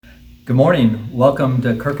Good morning. Welcome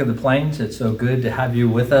to Kirk of the Plains. It's so good to have you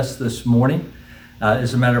with us this morning.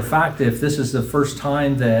 As a matter of fact, if this is the first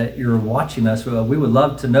time that you're watching us, we would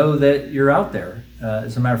love to know that you're out there.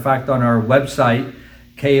 As a matter of fact, on our website,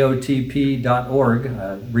 KOTP.org,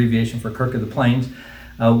 abbreviation for Kirk of the Plains,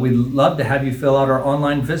 we'd love to have you fill out our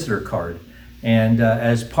online visitor card. And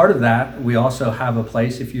as part of that, we also have a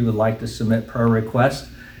place if you would like to submit prayer requests.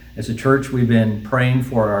 As a church, we've been praying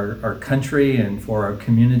for our country and for our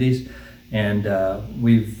communities, and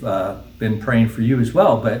we've been praying for you as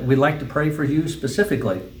well, but we'd like to pray for you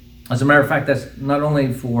specifically. As a matter of fact, that's not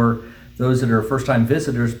only for those that are first-time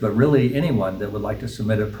visitors, but really anyone that would like to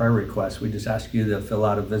submit a prayer request. We just ask you to fill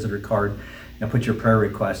out a visitor card and put your prayer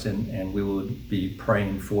request in, and we will be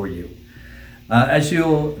praying for you. As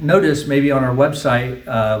you'll notice maybe on our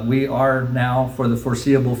website, we are now for the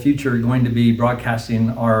foreseeable future going to be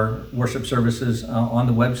broadcasting our worship services on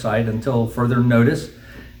the website until further notice,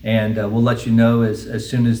 and we'll let you know as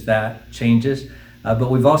soon as that changes. But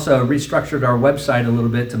we've also restructured our website a little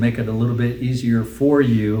bit to make it a little bit easier for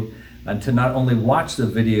you to not only watch the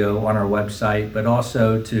video on our website, but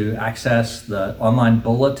also to access the online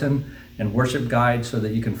bulletin and worship guide so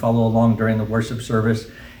that you can follow along during the worship service.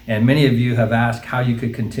 And many of you have asked how you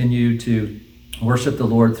could continue to worship the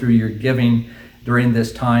Lord through your giving during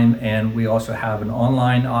this time. And we also have an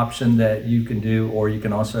online option that you can do, or you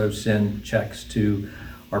can also send checks to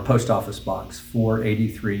our post office box,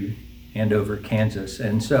 483 Andover, Kansas.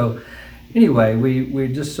 And so anyway, we're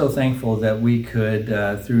just so thankful that we could,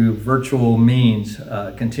 through virtual means,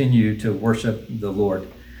 continue to worship the Lord.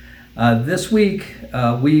 This week,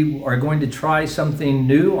 we are going to try something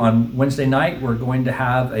new. On Wednesday night, we're going to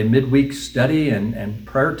have a midweek study and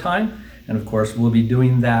prayer time. And of course, we'll be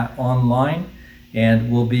doing that online.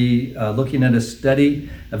 And we'll be looking at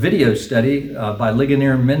a video study by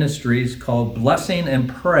Ligonier Ministries called Blessing and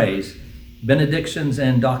Praise, Benedictions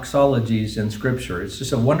and Doxologies in Scripture. It's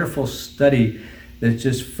just a wonderful study that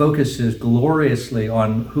just focuses gloriously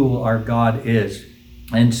on who our God is.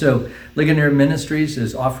 And so Ligonier Ministries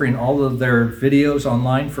is offering all of their videos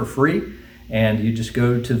online for free. And you just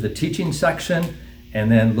go to the teaching section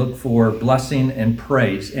and then look for Blessing and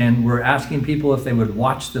Praise. And we're asking people if they would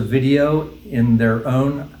watch the video in their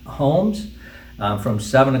own homes from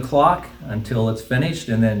 7 o'clock until it's finished,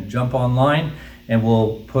 and then jump online, and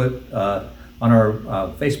we'll put on our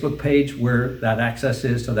Facebook page where that access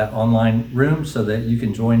is to that online room so that you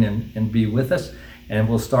can join and be with us. And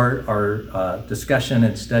we'll start our discussion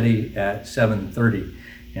and study at 7:30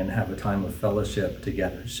 and have a time of fellowship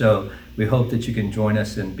together. So we hope that you can join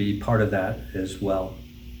us and be part of that as well.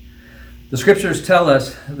 The scriptures tell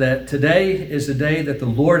us that today is the day that the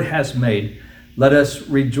Lord has made. Let us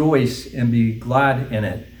rejoice and be glad in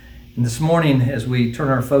it. And this morning, as we turn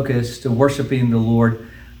our focus to worshiping the Lord,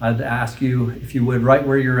 I'd ask you, if you would, right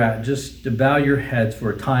where you're at, just to bow your heads for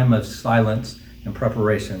a time of silence and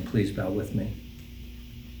preparation. Please bow with me.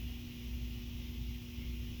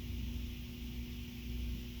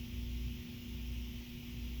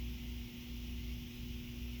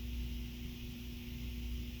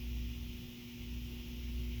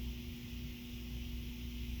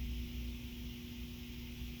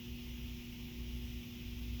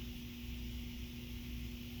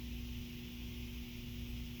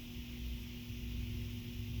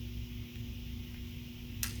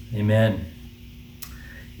 Amen.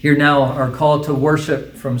 Hear now our call to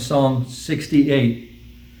worship from Psalm 68.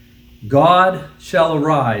 God shall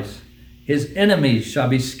arise, his enemies shall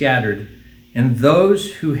be scattered, and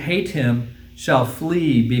those who hate him shall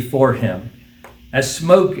flee before him. As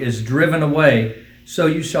smoke is driven away, so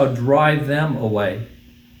you shall drive them away.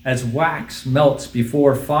 As wax melts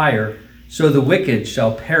before fire, so the wicked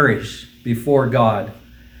shall perish before God.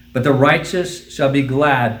 But the righteous shall be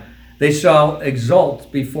glad. They shall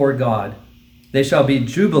exult before God. They shall be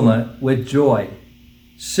jubilant with joy.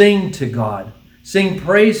 Sing to God. Sing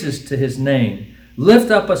praises to his name. Lift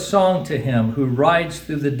up a song to him who rides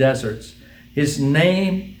through the deserts. His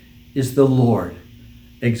name is the Lord.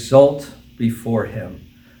 Exult before him.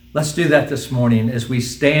 Let's do that this morning as we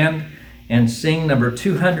stand and sing number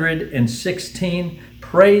 216,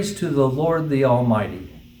 Praise to the Lord the Almighty.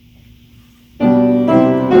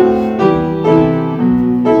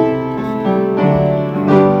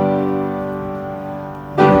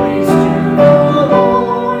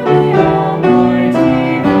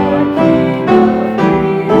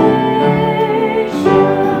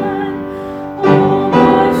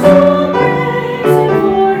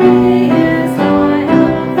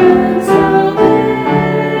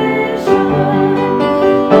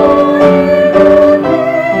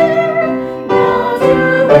 To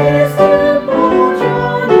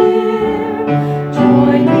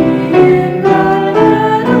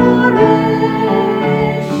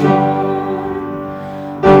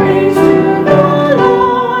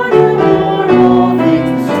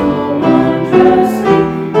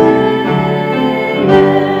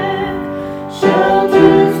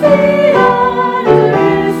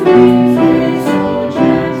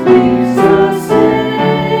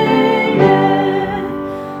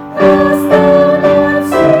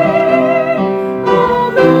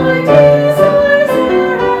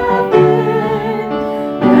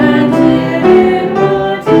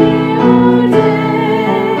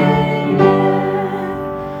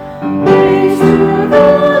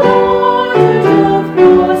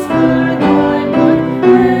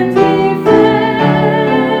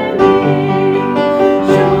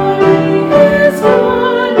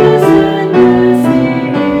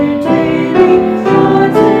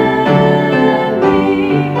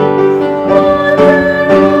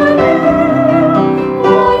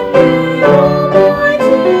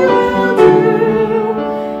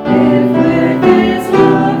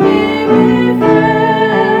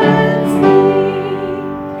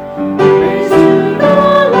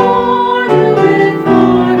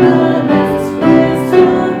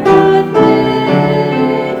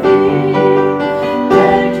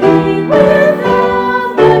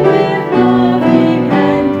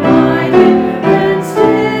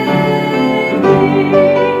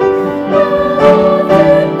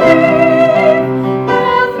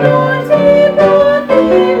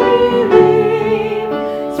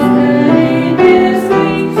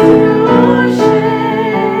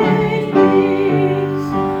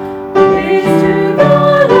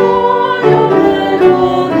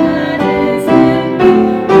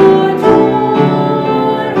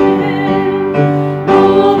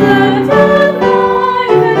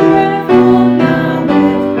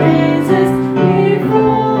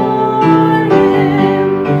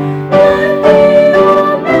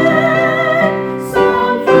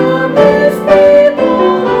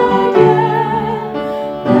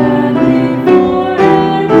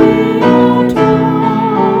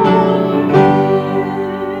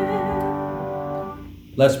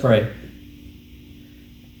Let's pray.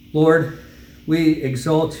 Lord, we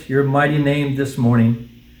exalt your mighty name this morning,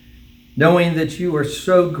 knowing that you are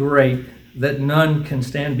so great that none can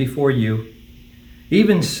stand before you.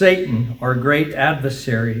 Even Satan, our great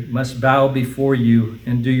adversary, must bow before you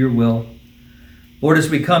and do your will. Lord,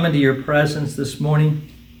 as we come into your presence this morning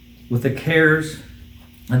with the cares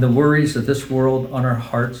and the worries of this world on our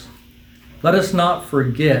hearts, let us not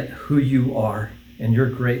forget who you are and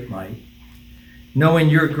your great might. Knowing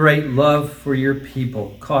your great love for your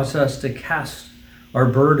people, cause us to cast our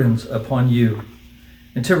burdens upon you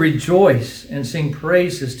and to rejoice and sing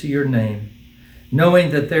praises to your name,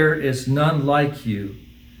 knowing that there is none like you.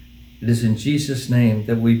 It is in Jesus' name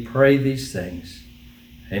that we pray these things.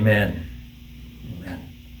 Amen. Amen.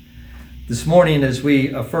 This morning, as we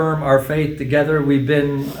affirm our faith together, we've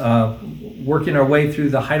been working our way through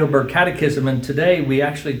the Heidelberg Catechism, and today we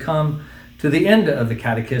actually come to the end of the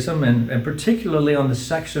Catechism, and particularly on the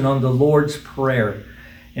section on the Lord's Prayer.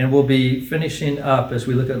 And we'll be finishing up as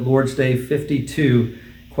we look at Lord's Day 52,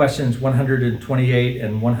 questions 128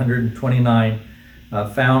 and 129,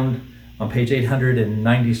 found on page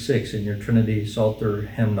 896 in your Trinity Psalter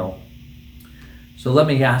hymnal. So let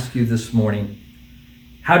me ask you this morning,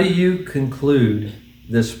 how do you conclude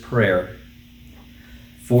this prayer?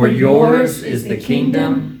 For yours is the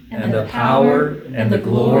kingdom and the power and the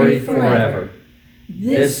glory forever.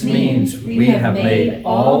 This means we have made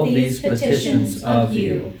all these petitions of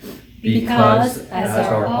you, because as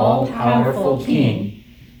our all-powerful King,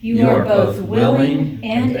 you are both willing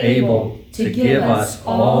and able to give us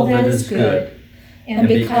all that is good, and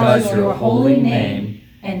because your holy name,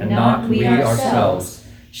 and not we ourselves,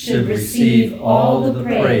 should receive all the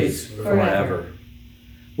praise forever.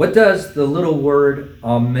 What does the little word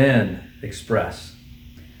Amen express?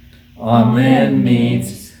 Amen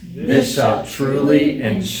means, this shall truly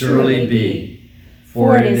and surely be,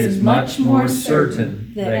 for it is much more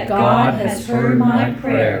certain that God has heard my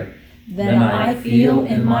prayer than I feel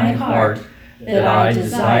in my heart that I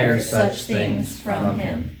desire such things from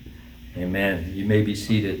him. Amen. You may be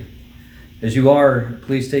seated. As you are,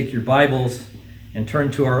 please take your Bibles and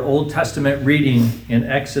turn to our Old Testament reading in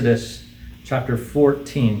Exodus chapter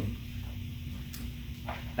 14.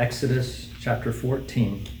 Exodus chapter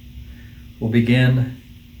 14. We'll begin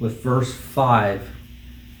with verse 5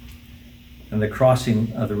 and the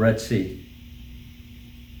crossing of the Red Sea.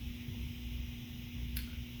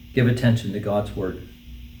 Give attention to God's word.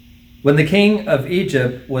 When the king of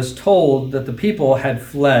Egypt was told that the people had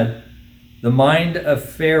fled, the mind of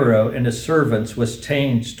Pharaoh and his servants was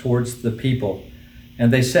changed towards the people.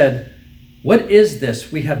 And they said, "What is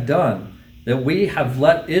this we have done, that we have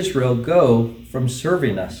let Israel go from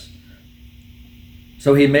serving us?"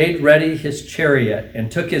 So he made ready his chariot and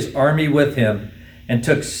took his army with him, and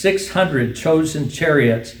took 600 chosen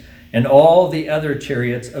chariots and all the other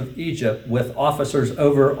chariots of Egypt with officers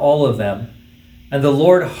over all of them. And the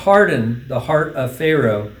Lord hardened the heart of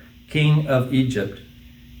Pharaoh, king of Egypt,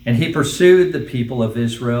 and he pursued the people of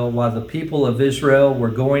Israel while the people of Israel were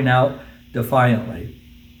going out defiantly.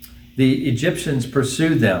 The Egyptians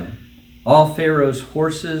pursued them, all Pharaoh's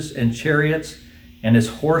horses and chariots, and his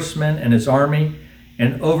horsemen and his army,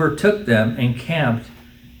 and overtook them and camped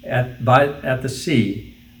at the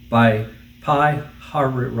sea by Pi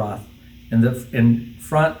Hahiroth in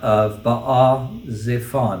front of Baal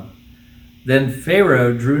Zephon. Then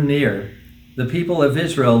Pharaoh drew near. The people of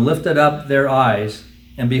Israel lifted up their eyes,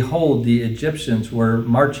 and behold, the Egyptians were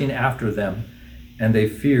marching after them, and they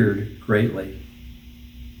feared greatly.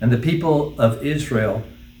 And the people of Israel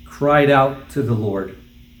cried out to the Lord.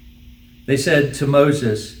 They said to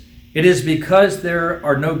Moses, "It is because there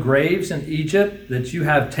are no graves in Egypt that you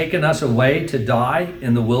have taken us away to die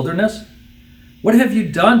in the wilderness? What have you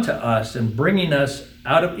done to us in bringing us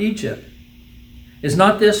out of Egypt? Is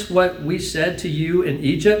not this what we said to you in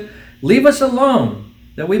Egypt? Leave us alone,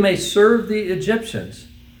 that we may serve the Egyptians.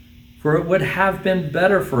 For it would have been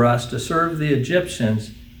better for us to serve the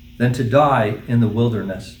Egyptians than to die in the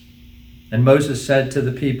wilderness." And Moses said to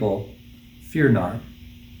the people, "Fear not.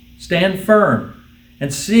 Stand firm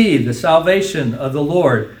and see the salvation of the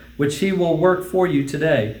Lord, which he will work for you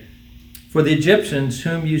today. For the Egyptians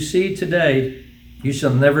whom you see today, you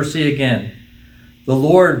shall never see again. The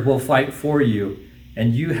Lord will fight for you,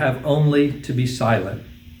 and you have only to be silent."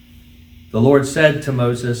 The Lord said to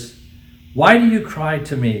Moses, "Why do you cry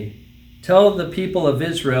to me? Tell the people of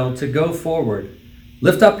Israel to go forward.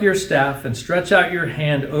 Lift up your staff and stretch out your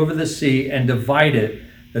hand over the sea and divide it,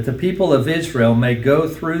 that the people of Israel may go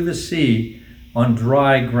through the sea on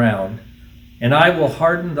dry ground. And I will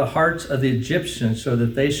harden the hearts of the Egyptians so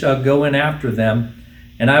that they shall go in after them,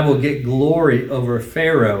 and I will get glory over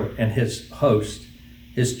Pharaoh and his host,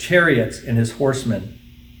 his chariots and his horsemen.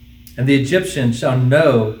 And the Egyptians shall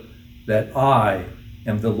know that I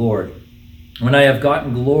am the Lord, when I have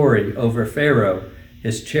gotten glory over Pharaoh,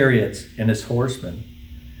 his chariots and his horsemen.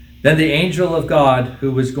 Then the angel of God,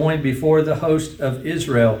 who was going before the host of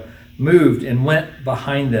Israel, moved and went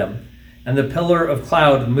behind them. And the pillar of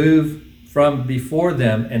cloud moved from before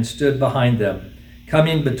them and stood behind them,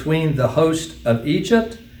 coming between the host of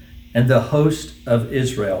Egypt and the host of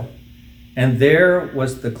Israel. And there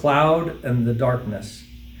was the cloud and the darkness,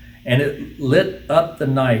 and it lit up the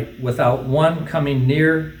night without one coming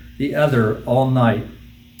near the other all night.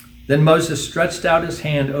 Then Moses stretched out his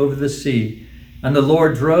hand over the sea, and the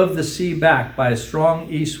Lord drove the sea back by a strong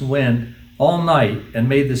east wind all night and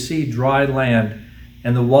made the sea dry land,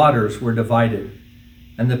 and the waters were divided.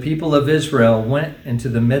 And the people of Israel went into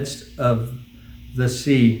the midst of the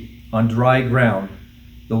sea on dry ground,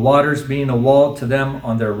 the waters being a wall to them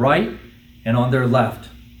on their right and on their left.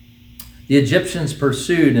 The Egyptians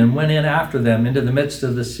pursued and went in after them into the midst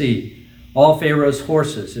of the sea, all Pharaoh's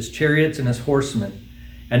horses, his chariots, and his horsemen.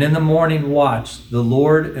 And in the morning watch, the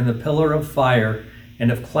Lord in the pillar of fire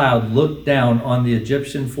and of cloud looked down on the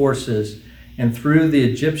Egyptian forces and threw the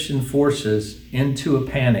Egyptian forces into a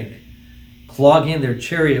panic, clogging their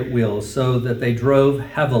chariot wheels so that they drove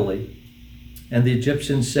heavily. And the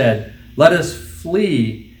Egyptians said, "Let us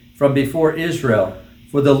flee from before Israel,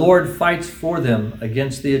 for the Lord fights for them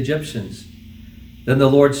against the Egyptians." Then the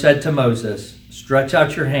Lord said to Moses, "Stretch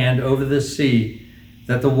out your hand over the sea,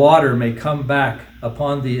 that the water may come back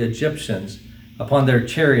upon the Egyptians, upon their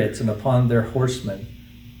chariots and upon their horsemen."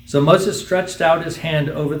 So Moses stretched out his hand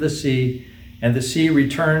over the sea, and the sea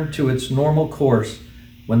returned to its normal course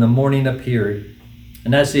when the morning appeared.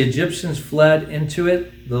 And as the Egyptians fled into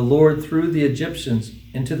it, the Lord threw the Egyptians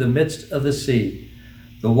into the midst of the sea.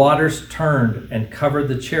 The waters turned and covered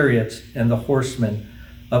the chariots and the horsemen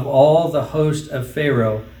of all the host of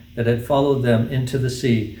Pharaoh that had followed them into the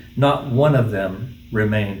sea. Not one of them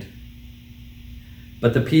remained.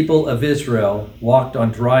 But the people of Israel walked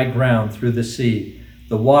on dry ground through the sea,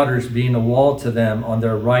 the waters being a wall to them on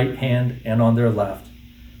their right hand and on their left.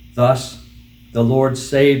 Thus the Lord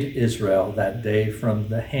saved Israel that day from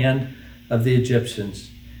the hand of the Egyptians,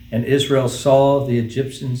 and Israel saw the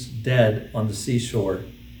Egyptians dead on the seashore.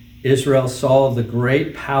 Israel saw the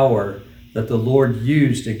great power that the Lord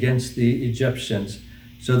used against the Egyptians,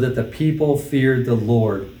 so that the people feared the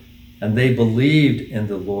Lord, and they believed in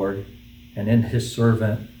the Lord and in his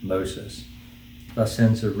servant Moses. Thus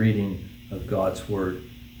ends the reading of God's word.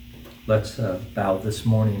 Let's bow this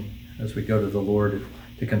morning as we go to the Lord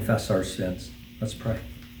to confess our sins. Let's pray.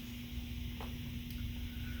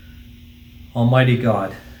 Almighty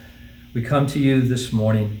God, we come to you this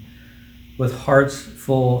morning with hearts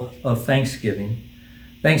full of thanksgiving.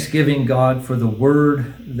 Thanksgiving, God, for the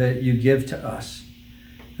word that you give to us.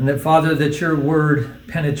 And that, Father, that your word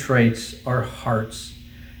penetrates our hearts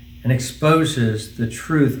and exposes the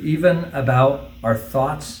truth even about our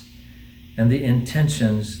thoughts and the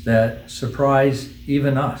intentions that surprise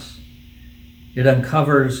even us. It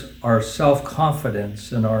uncovers our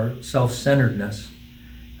self-confidence and our self-centeredness,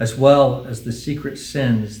 as well as the secret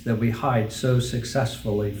sins that we hide so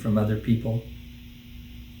successfully from other people.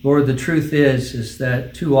 Lord, the truth is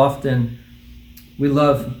that too often we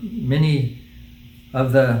love many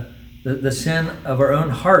of the sin of our own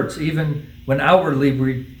hearts, even when outwardly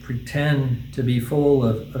we pretend to be full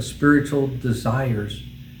of spiritual desires.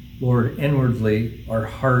 Lord, inwardly our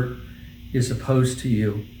heart is opposed to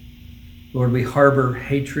you. Lord, we harbor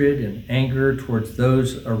hatred and anger towards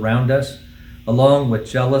those around us, along with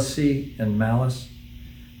jealousy and malice.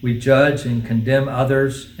 We judge and condemn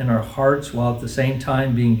others in our hearts while at the same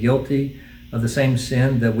time being guilty of the same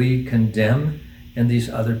sin that we condemn in these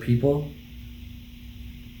other people.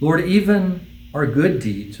 Lord, even our good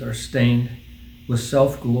deeds are stained with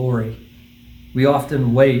self-glory. We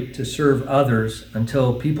often wait to serve others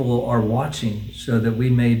until people are watching so that we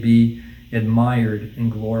may be admired and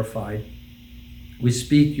glorified. We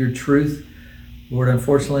speak your truth, Lord,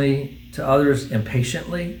 unfortunately, to others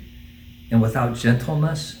impatiently and without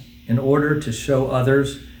gentleness in order to show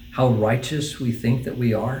others how righteous we think that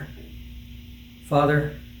we are.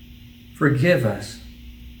 Father, forgive us,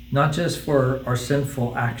 not just for our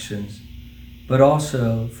sinful actions, but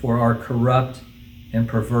also for our corrupt and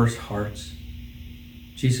perverse hearts.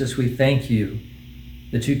 Jesus, we thank you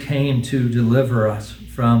that you came to deliver us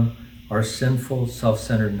from our sinful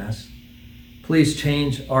self-centeredness. Please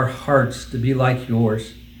change our hearts to be like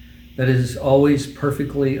yours, that is always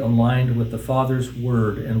perfectly aligned with the Father's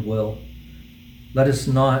word and will. Let us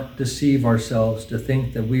not deceive ourselves to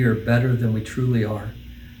think that we are better than we truly are,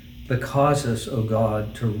 but cause us, O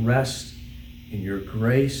God, to rest in your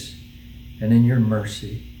grace and in your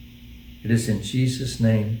mercy. It is in Jesus'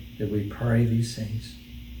 name that we pray these things.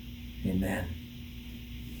 Amen.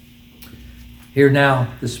 Hear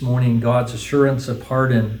now this morning God's assurance of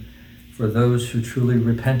pardon for those who truly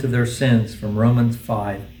repent of their sins from Romans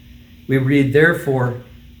 5. We read, therefore,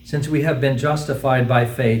 since we have been justified by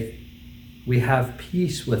faith, we have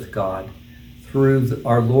peace with God through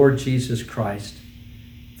our Lord Jesus Christ.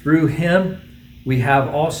 Through him, we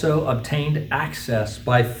have also obtained access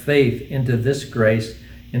by faith into this grace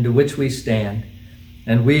into which we stand,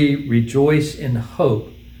 and we rejoice in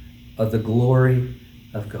hope of the glory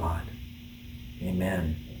of God.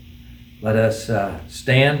 Amen. Let us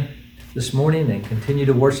stand this morning and continue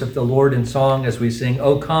to worship the Lord in song as we sing,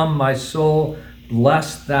 O come, my soul,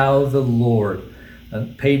 bless thou the Lord.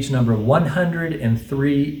 Page number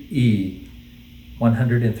 103E.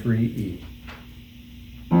 103E.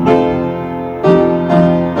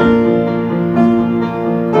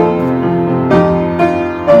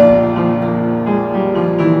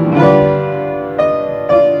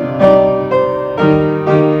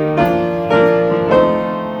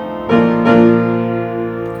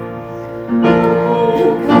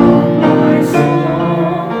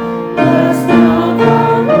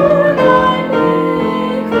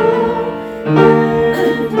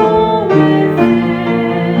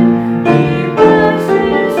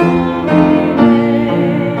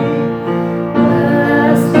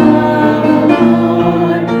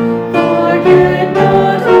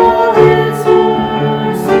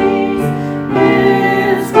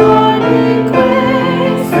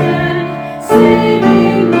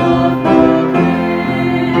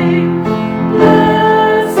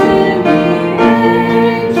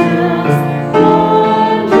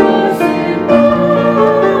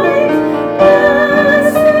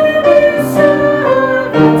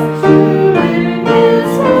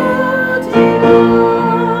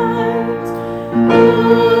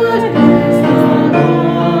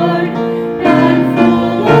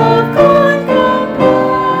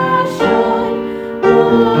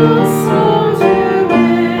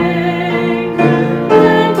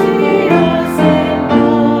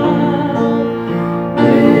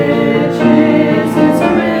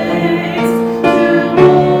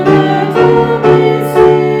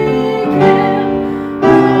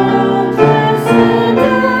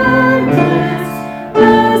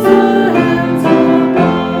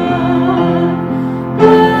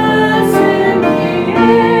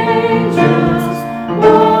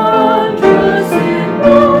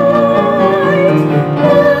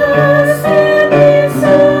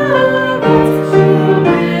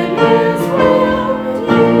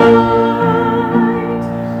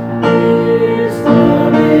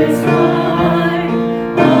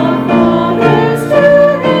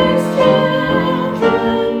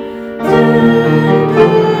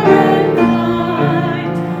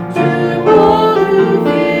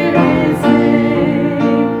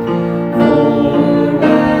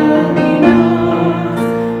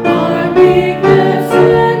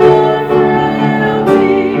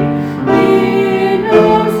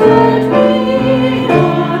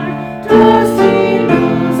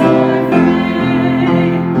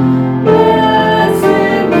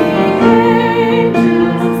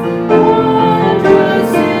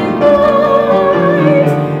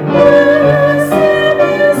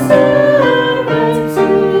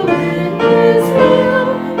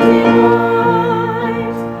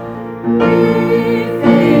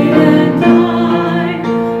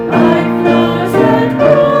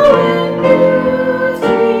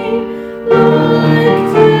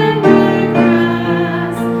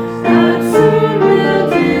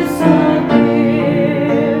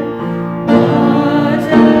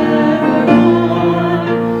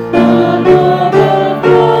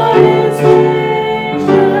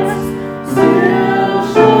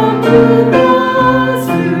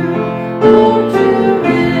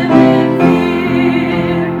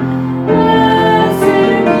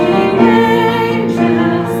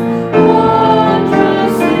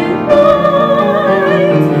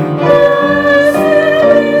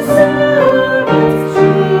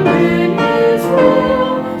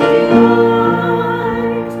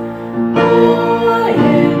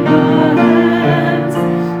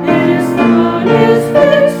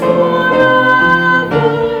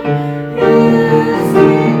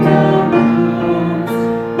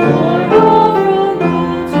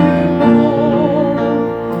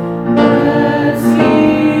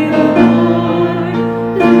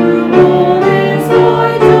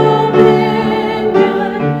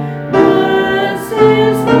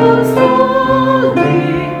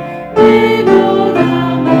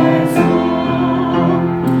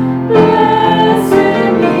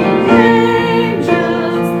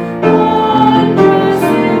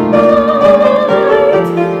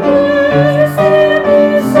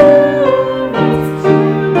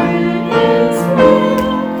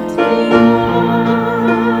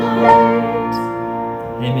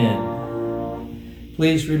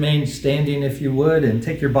 would, and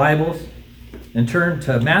take your Bibles and turn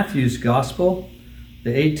to Matthew's Gospel, the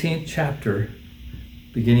 18th chapter,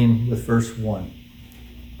 beginning with verse 1.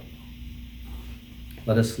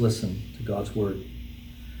 Let us listen to God's word.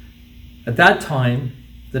 At that time,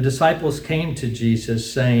 the disciples came to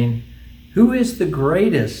Jesus, saying, "Who is the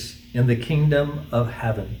greatest in the kingdom of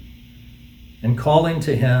heaven?" And calling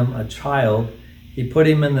to him a child, he put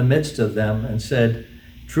him in the midst of them and said,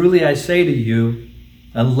 "Truly I say to you,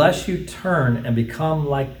 unless you turn and become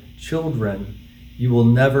like children, you will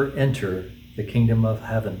never enter the kingdom of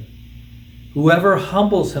heaven. Whoever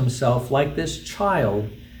humbles himself like this child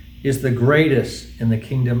is the greatest in the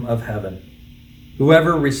kingdom of heaven.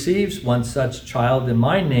 Whoever receives one such child in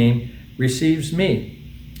my name receives me.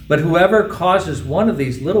 But whoever causes one of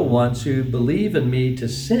these little ones who believe in me to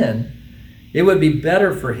sin, it would be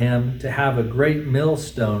better for him to have a great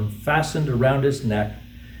millstone fastened around his neck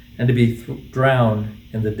and to be drowned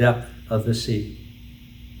in the depth of the sea.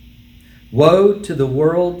 Woe to the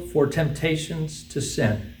world for temptations to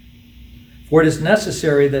sin. For it is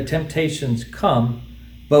necessary that temptations come,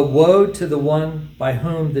 but woe to the one by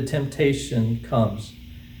whom the temptation comes.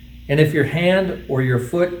 And if your hand or your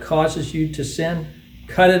foot causes you to sin,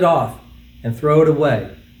 cut it off and throw it away.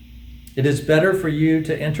 It is better for you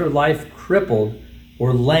to enter life crippled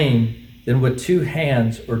or lame than with 2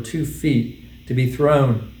 hands or 2 feet to be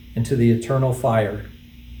thrown into the eternal fire.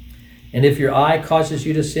 And if your eye causes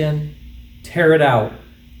you to sin, tear it out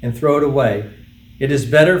and throw it away. It is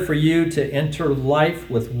better for you to enter life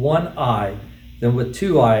with 1 eye than with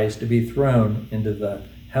 2 eyes to be thrown into the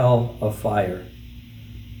hell of fire.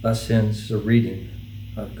 Thus ends the reading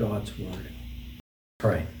of God's word.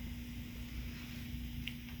 Pray.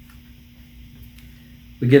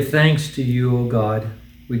 We give thanks to you, O God.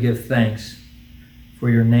 We give thanks, for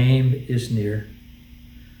your name is near.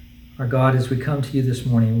 Our God, as we come to you this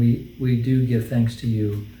morning, we do give thanks to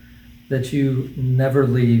you that you never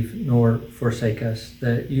leave nor forsake us,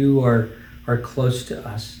 that you are close to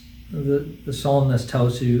us. The psalmist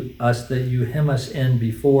tells us that you hem us in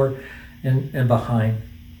before and behind.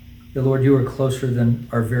 The Lord, you are closer than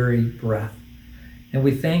our very breath. And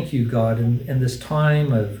we thank you, God, in this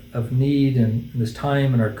time of need and in this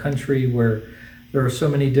time in our country where there are so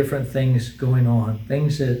many different things going on,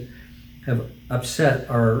 things that have upset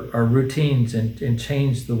our routines and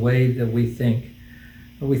changed the way that we think.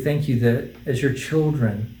 And we thank you that as your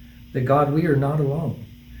children, that God, we are not alone.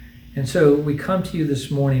 And so we come to you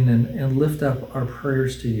this morning and lift up our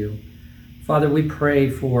prayers to you. Father, we pray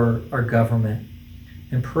for our government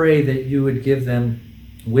and pray that you would give them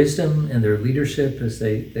wisdom in their leadership as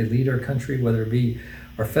they lead our country, whether it be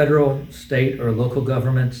our federal, state, or local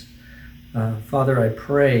governments. Father, I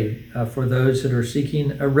pray for those that are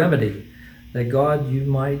seeking a remedy, that God, you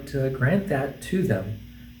might grant that to them,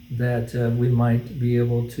 that we might be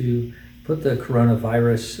able to put the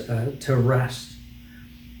coronavirus to rest.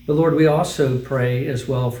 But Lord, we also pray as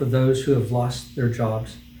well for those who have lost their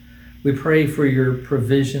jobs. We pray for your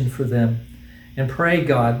provision for them. And pray,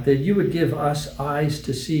 God, that you would give us eyes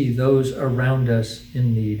to see those around us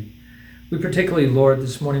in need. We particularly, Lord,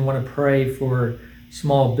 this morning want to pray for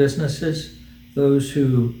small businesses, those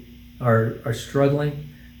who are struggling,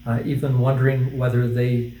 even wondering whether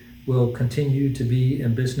they will continue to be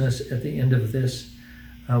in business at the end of this.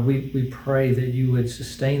 We pray that you would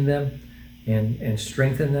sustain them and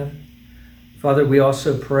strengthen them. Father, we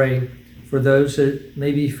also pray for those that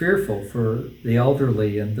may be fearful, for the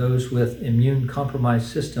elderly and those with immune-compromised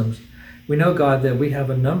systems. We know, God, that we have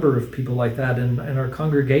a number of people like that in our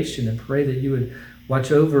congregation, and pray that you would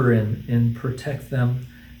watch over and protect them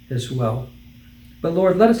as well. But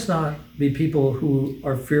Lord, let us not be people who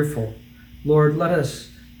are fearful. Lord, let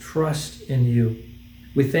us trust in you.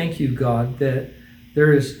 We thank you, God, that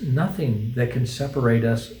there is nothing that can separate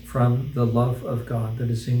us from the love of God that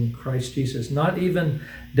is in Christ Jesus. Not even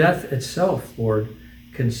death itself, Lord,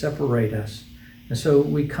 can separate us. And so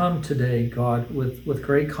we come today, God, with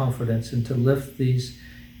great confidence and to lift these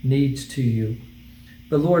needs to you.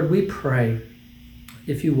 But Lord, we pray,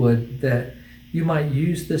 if you would, that you might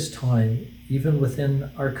use this time, even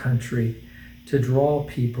within our country, to draw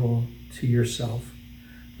people to yourself.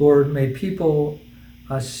 Lord, may people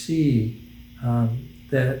see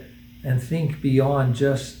that and think beyond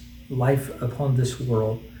just life upon this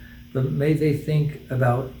world, but may they think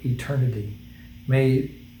about eternity.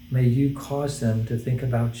 May you cause them to think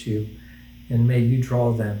about you, and may you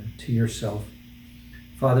draw them to yourself.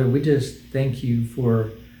 Father, we just thank you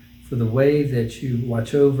for the way that you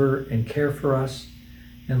watch over and care for us.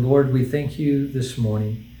 And Lord, we thank you this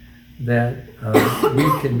morning that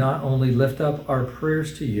we can not only lift up our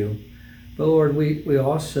prayers to you, but Lord, we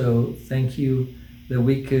also thank you that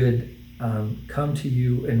we could come to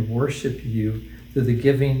you and worship you through the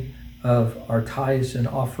giving of our tithes and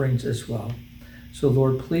offerings as well. So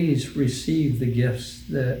Lord, please receive the gifts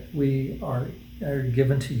that we are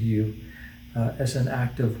given to you as an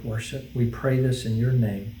act of worship. We pray this in your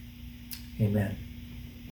name. Amen.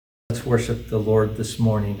 Let's worship the Lord this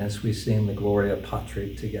morning as we sing the Gloria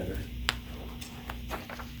Patri together.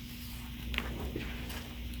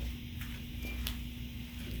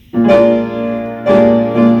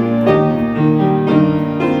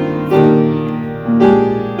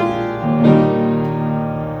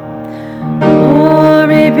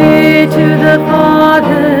 Glory be to the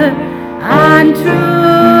Father, and to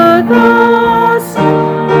the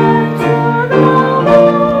Son, and to the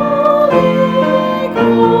Holy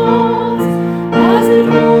Ghost, as it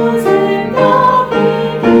was in the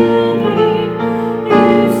beginning,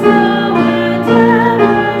 is now, and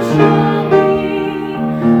ever shall be,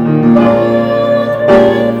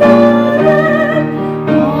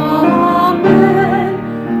 world without end. Amen.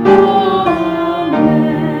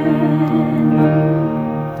 Amen.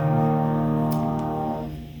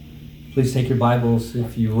 Please take your Bibles,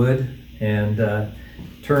 if you would, and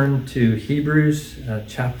turn to Hebrews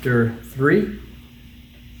chapter 3.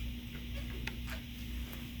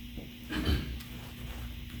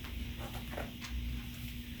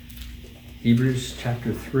 Hebrews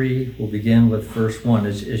chapter 3, we'll begin with verse 1.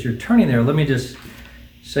 As you're turning there, let me just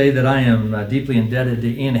say that I am deeply indebted to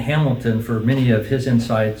Ian Hamilton for many of his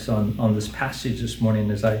insights on this passage this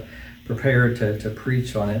morning as I prepare to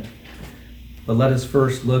preach on it. But let us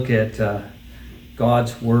first look at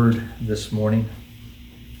God's Word this morning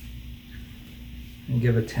and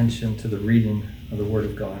give attention to the reading of the Word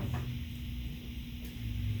of God.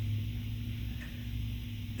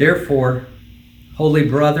 Therefore, holy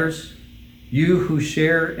brothers, you who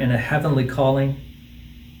share in a heavenly calling,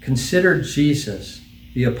 consider Jesus,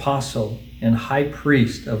 the apostle and high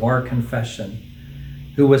priest of our confession,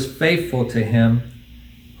 who was faithful to him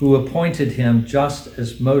who appointed him, just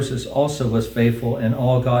as Moses also was faithful in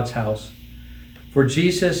all God's house. For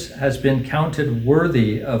Jesus has been counted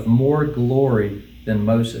worthy of more glory than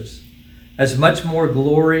Moses, as much more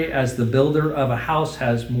glory as the builder of a house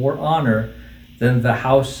has more honor than the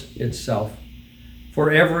house itself. For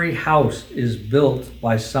every house is built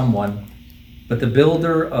by someone, but the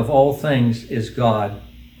builder of all things is God.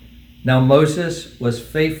 Now Moses was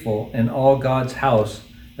faithful in all God's house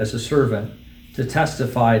as a servant, to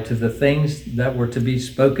testify to the things that were to be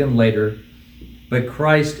spoken later, but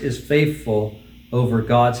Christ is faithful over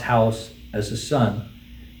God's house as a son,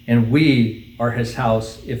 and we are his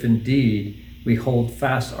house if indeed we hold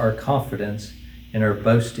fast our confidence and our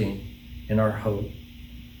boasting in our hope.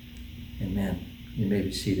 Amen. You may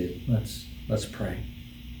be seated. Let's pray.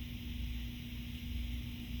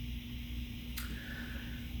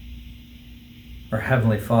 Our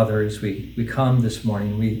Heavenly Father, as we come this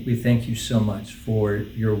morning, we thank you so much for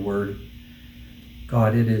your word.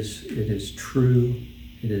 God, it is true,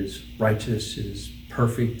 it is righteous, it is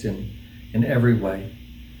perfect in every way.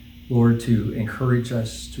 Lord, to encourage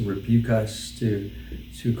us, to rebuke us, to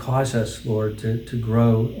cause us, Lord, to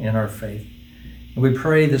grow in our faith. And we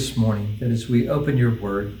pray this morning that as we open your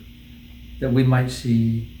word, that we might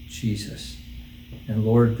see Jesus. And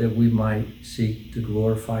Lord, that we might seek to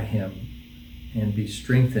glorify him and be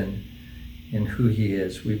strengthened in who he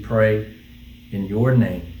is. We pray in your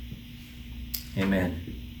name. Amen.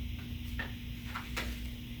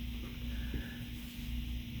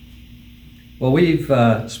 Well, we've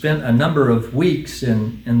spent a number of weeks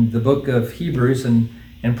in the book of Hebrews, and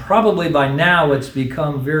probably by now it's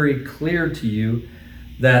become very clear to you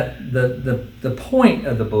that the point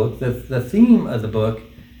of the book, the theme of the book,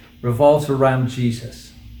 revolves around Jesus.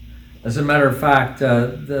 As a matter of fact,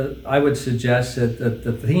 I would suggest that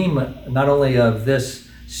the theme not only of this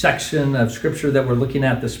section of scripture that we're looking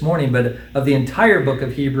at this morning, but of the entire book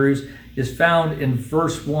of Hebrews is found in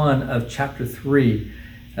verse 1 of chapter 3,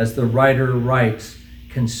 as the writer writes,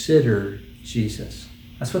 "Consider Jesus."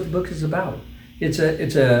 That's what the book is about. It's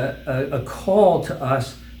a call to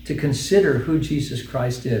us to consider who Jesus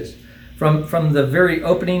Christ is. From the very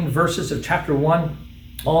opening verses of chapter 1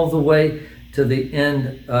 all the way to the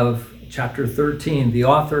end of chapter 13, the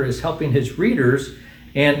author is helping his readers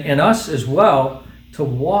and us as well to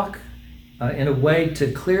walk in a way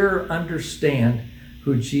to clearly understand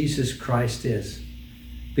who Jesus Christ is.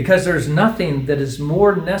 Because there's nothing that is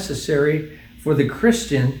more necessary for the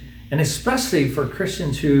Christian, and especially for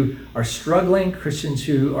Christians who are struggling, Christians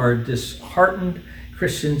who are disheartened,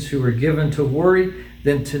 Christians who are given to worry,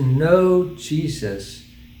 than to know Jesus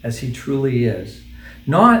as he truly is.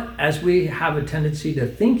 not as we have a tendency to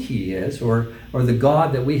think he is, or the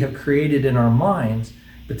God that we have created in our minds,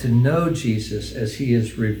 but to know Jesus as he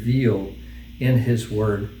is revealed in his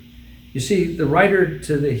word. You see, the writer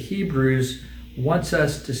to the Hebrews wants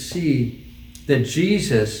us to see that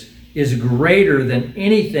Jesus is greater than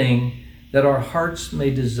anything that our hearts may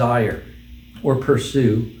desire or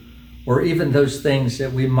pursue, or even those things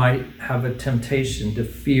that we might have a temptation to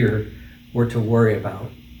fear or to worry about.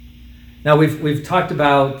 Now, we've talked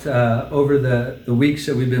about over the weeks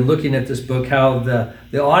that we've been looking at this book, how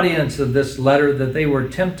the audience of this letter, that they were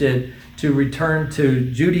tempted to return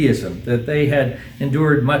to Judaism, that they had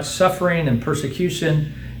endured much suffering and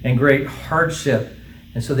persecution and great hardship,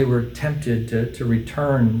 and so they were tempted to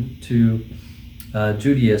return to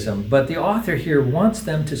Judaism. But the author here wants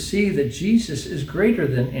them to see that Jesus is greater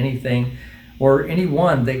than anything or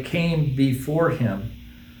anyone that came before him.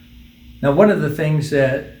 Now, one of the things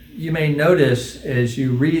that you may notice as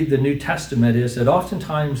you read the New Testament is that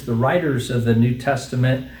oftentimes the writers of the New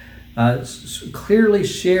Testament clearly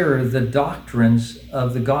share the doctrines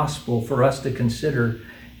of the gospel for us to consider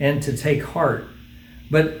and to take heart.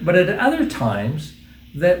 But at other times,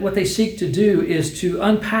 that what they seek to do is to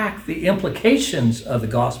unpack the implications of the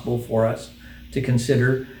gospel for us to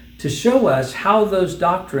consider, to show us how those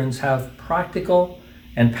doctrines have practical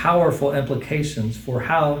and powerful implications for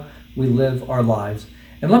how we live our lives.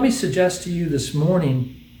 And let me suggest to you this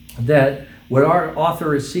morning that what our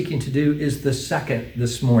author is seeking to do is the second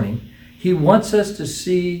this morning. He wants us to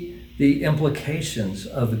see the implications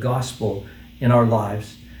of the gospel in our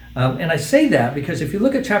lives. And I say that because if you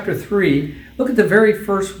look at chapter 3, look at the very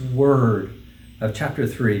first word of chapter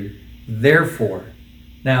 3, therefore.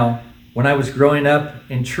 Now, when I was growing up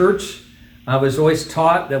in church, I was always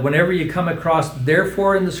taught that whenever you come across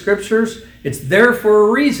therefore in the scriptures, it's there for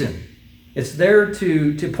a reason. It's there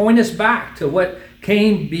to point us back to what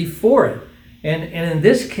came before it. And in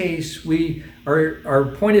this case, we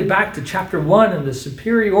are pointed back to chapter 1 and the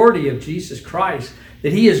superiority of Jesus Christ,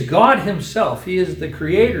 that he is God himself. He is the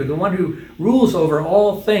creator, the one who rules over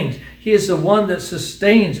all things. He is the one that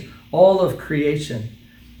sustains all of creation.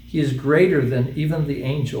 He is greater than even the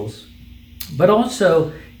angels. But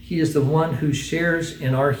also, he is the one who shares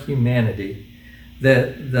in our humanity.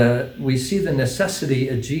 We see the necessity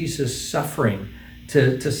of Jesus suffering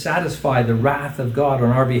to satisfy the wrath of God on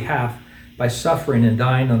our behalf by suffering and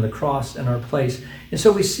dying on the cross in our place. And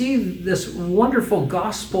so we see this wonderful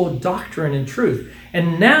gospel doctrine and truth.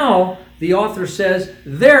 And now the author says,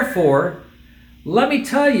 therefore, let me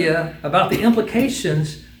tell you about the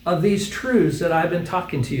implications of these truths that I've been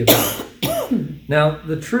talking to you about. Now,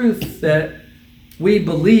 the truth that we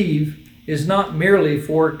believe is not merely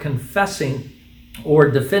for confessing or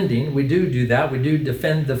defending. We do that. We do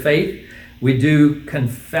defend the faith. We do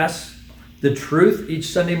confess the truth each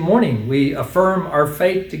Sunday morning. We affirm our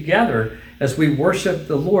faith together as we worship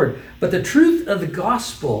the Lord. But the truth of the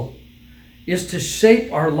gospel is to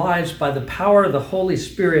shape our lives by the power of the Holy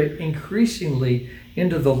Spirit increasingly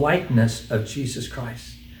into the likeness of Jesus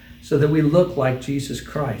Christ, so that we look like Jesus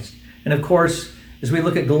Christ. And of course, as we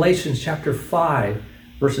look at Galatians chapter 5,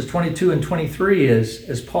 verses 22 and 23,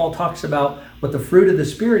 as Paul talks about what the fruit of the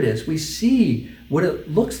Spirit is, we see what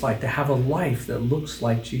it looks like to have a life that looks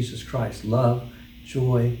like Jesus Christ. Love,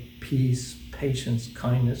 joy, peace, patience,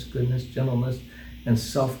 kindness, goodness, gentleness, and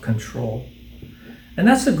self-control. And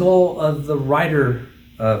that's the goal of the writer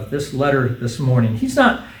of this letter this morning. He's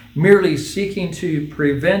not merely seeking to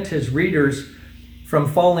prevent his readers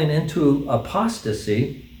from falling into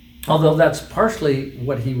apostasy, although that's partially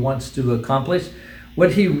what he wants to accomplish.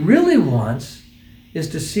 What he really wants is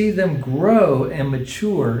to see them grow and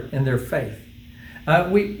mature in their faith.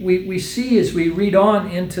 We see as we read on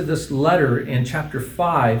into this letter in chapter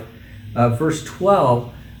 5, verse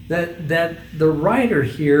 12, that the writer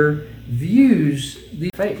here views the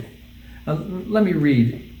faith. Let me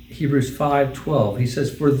read Hebrews 5:12. He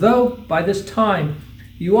says, for though by this time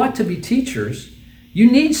you ought to be teachers, you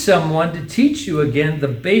need someone to teach you again the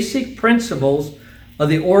basic principles of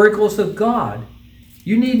the oracles of God.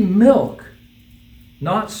 You need milk,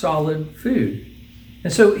 not solid food.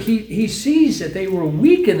 And so he sees that they were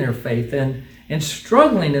weak in their faith and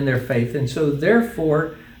struggling in their faith. And so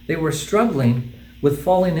therefore, they were struggling with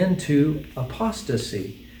falling into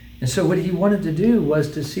apostasy. And so what he wanted to do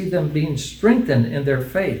was to see them being strengthened in their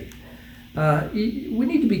faith. We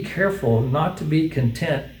need to be careful not to be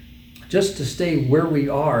content just to stay where we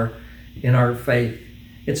are in our faith.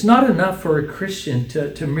 It's not enough for a Christian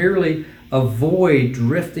to merely avoid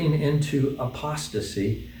drifting into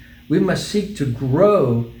apostasy. We must seek to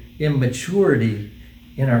grow in maturity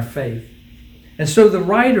in our faith. And so the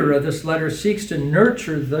writer of this letter seeks to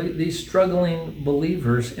nurture these struggling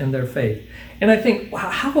believers in their faith. And I think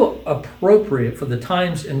how appropriate for the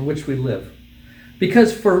times in which we live.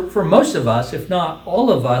 Because for most of us, if not all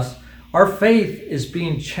of us, our faith is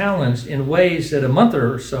being challenged in ways that a month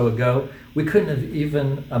or so ago we couldn't have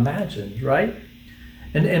even imagined, right?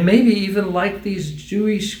 And maybe even like these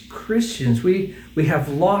Jewish Christians, we have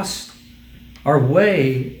lost our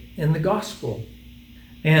way in the gospel.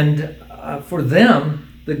 And for them,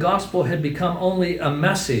 the gospel had become only a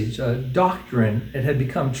message, a doctrine. It had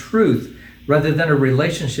become truth rather than a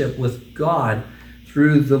relationship with God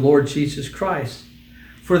through the Lord Jesus Christ.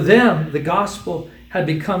 For them, the gospel had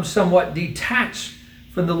become somewhat detached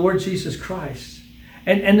from the Lord Jesus Christ.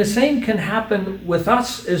 And the same can happen with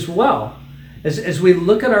us as well. As we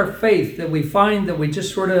look at our faith, that we find that we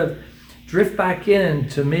just sort of drift back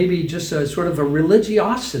into maybe just a sort of a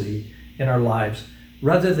religiosity in our lives,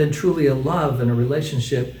 rather than truly a love and a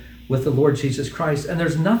relationship with the Lord Jesus Christ. And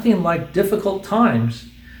there's nothing like difficult times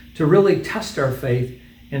to really test our faith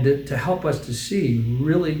and to help us to see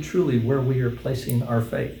really, truly where we are placing our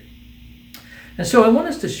faith. And so I want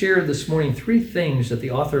us to share this morning 3 things that the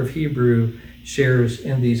author of Hebrew shares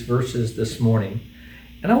in these verses this morning.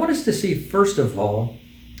 And I want us to see, first of all,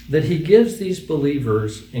 that he gives these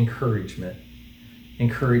believers encouragement.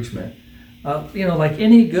 Encouragement. Like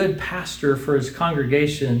any good pastor for his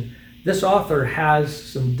congregation, this author has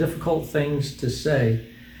some difficult things to say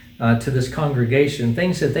to this congregation,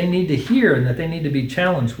 things that they need to hear and that they need to be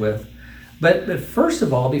challenged with. But first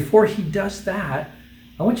of all, before he does that,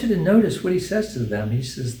 I want you to notice what he says to them. He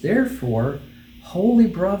says, "Therefore, holy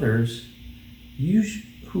brothers, you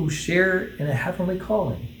who share in a heavenly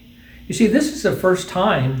calling." You see, this is the first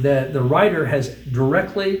time that the writer has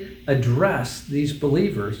directly addressed these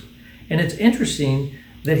believers. And it's interesting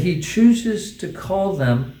that he chooses to call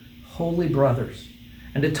them holy brothers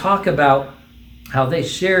and to talk about how they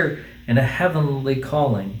share in a heavenly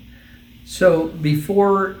calling. So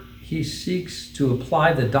before he seeks to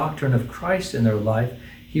apply the doctrine of Christ in their life,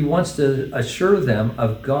 he wants to assure them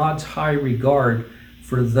of God's high regard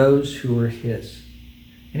for those who are his.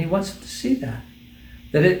 And he wants them to see that.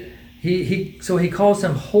 So he calls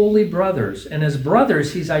them holy brothers. And as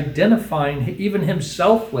brothers, he's identifying even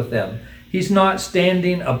himself with them. He's not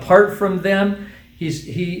standing apart from them.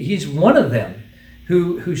 He's one of them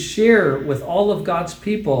who share with all of God's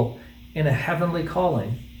people in a heavenly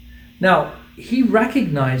calling. Now, he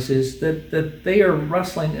recognizes that they are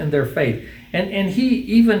wrestling in their faith. And he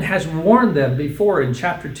even has warned them before in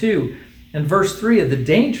chapter 2 and verse 3 of the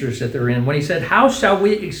dangers that they're in when he said, "How shall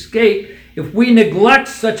we escape if we neglect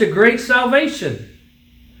such a great salvation?"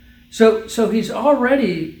 So he's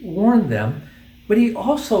already warned them, but he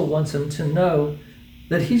also wants them to know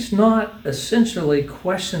that he's not essentially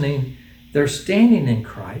questioning their standing in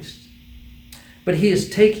Christ, but he is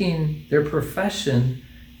taking their profession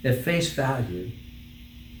at face value.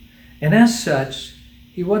 And as such,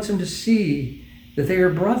 he wants them to see that they are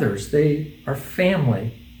brothers, they are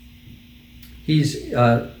family. He's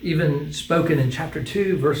even spoken in chapter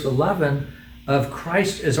 2, verse 11, of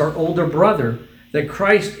Christ as our older brother, that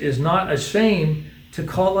Christ is not ashamed to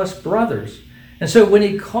call us brothers. And so when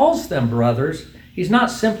he calls them brothers, he's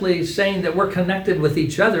not simply saying that we're connected with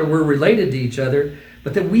each other, we're related to each other,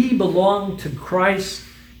 but that we belong to Christ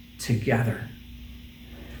together.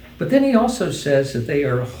 But then he also says that they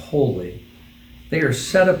are holy. They are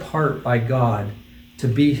set apart by God to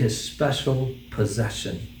be his special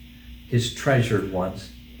possession, his treasured ones.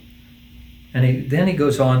 And then he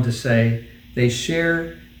goes on to say, they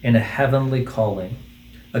share in a heavenly calling,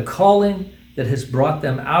 a calling that has brought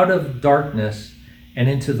them out of darkness and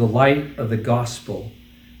into the light of the gospel.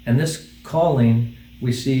 And this calling,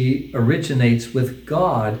 we see, originates with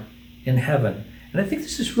God in heaven. And I think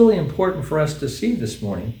this is really important for us to see this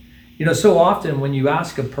morning. So often when you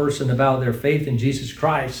ask a person about their faith in Jesus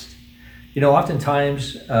Christ,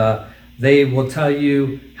 oftentimes they will tell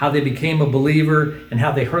you how they became a believer and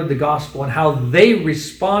how they heard the gospel and how they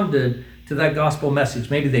responded to that gospel message.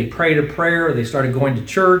 Maybe they prayed a prayer or they started going to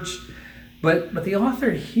church. But the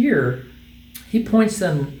author here, he points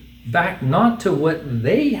them back not to what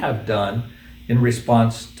they have done in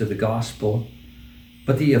response to the gospel,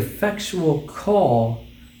 but the effectual call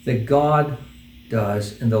that God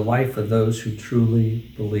does in the life of those who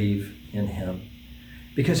truly believe in him.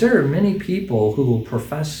 Because there are many people who will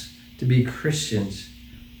profess to be Christians,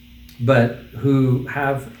 but who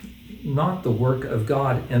have not the work of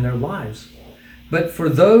God in their lives. But for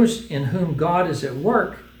those in whom God is at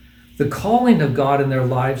work, the calling of God in their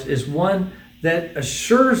lives is one that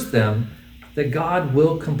assures them that God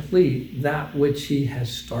will complete that which he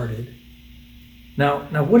has started. Now,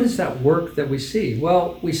 what is that work that we see?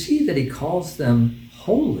 Well, we see that he calls them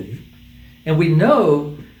holy, and we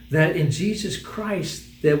know that in Jesus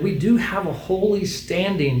Christ that we do have a holy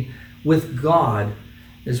standing with God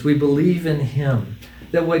as we believe in him.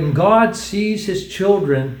 That when God sees his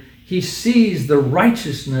children, he sees the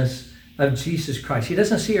righteousness of Jesus Christ. He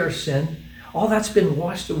doesn't see our sin. All that's been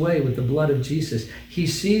washed away with the blood of Jesus. He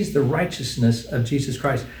sees the righteousness of Jesus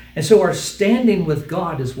Christ. And so our standing with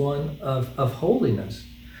God is one of holiness.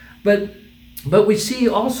 But we see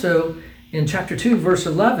also in chapter 2, verse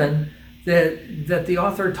 11, that the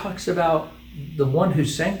author talks about the one who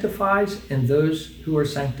sanctifies and those who are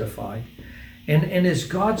sanctified. And as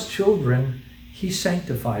God's children, he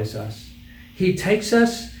sanctifies us. He takes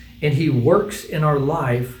us and he works in our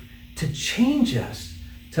life to change us,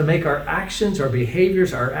 to make our actions, our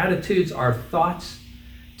behaviors, our attitudes, our thoughts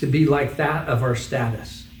to be like that of our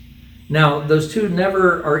status. Now, those two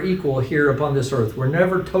never are equal here upon this earth. We're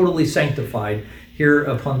never totally sanctified here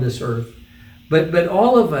upon this earth. But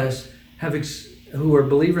all of us who are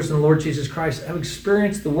believers in the Lord Jesus Christ have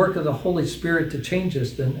experienced the work of the Holy Spirit to change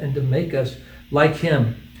us and to make us like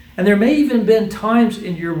him. And there may even been times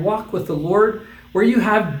in your walk with the Lord where you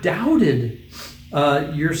have doubted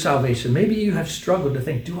your salvation. Maybe you have struggled to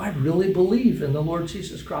think, do I really believe in the Lord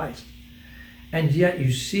Jesus Christ? And yet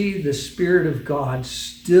you see the Spirit of God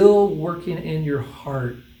still working in your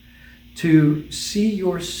heart to see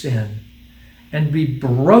your sin and be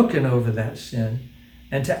broken over that sin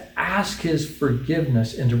and to ask his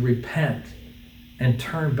forgiveness and to repent and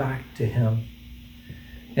turn back to him.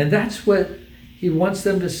 And that's what he wants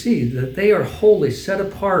them to see, that they are holy, set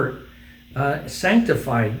apart,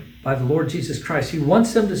 sanctified by the Lord Jesus Christ. He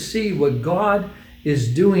wants them to see what God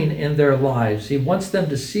is doing in their lives. He wants them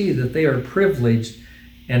to see that they are privileged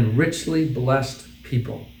and richly blessed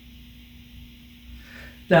people.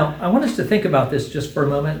 Now, I want us to think about this just for a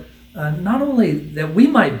moment. Not only that we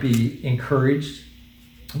might be encouraged,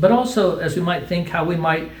 but also as we might think how we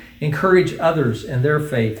might encourage others in their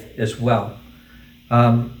faith as well.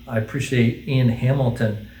 I appreciate Ian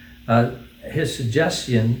Hamilton, his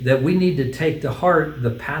suggestion that we need to take to heart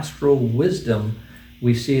the pastoral wisdom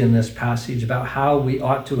we see in this passage about how we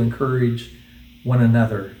ought to encourage one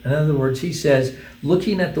another. In other words, he says,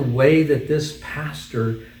 looking at the way that this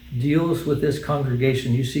pastor deals with this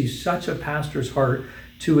congregation, you see such a pastor's heart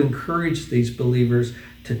to encourage these believers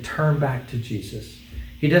to turn back to Jesus.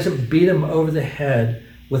 He doesn't beat them over the head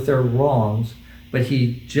with their wrongs, but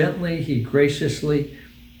he gently, he graciously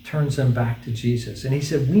turns them back to Jesus. And he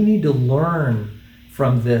said, we need to learn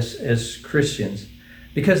from this as Christians,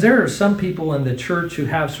 because there are some people in the church who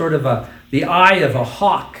have sort of the eye of a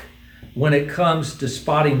hawk when it comes to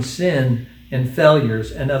spotting sin and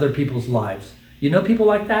failures in other people's lives. You know people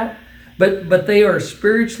like that? But they are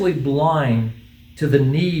spiritually blind to the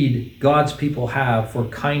need God's people have for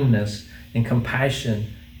kindness and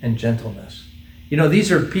compassion and gentleness. You know,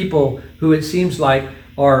 these are people who it seems like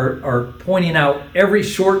are pointing out every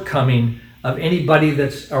shortcoming of anybody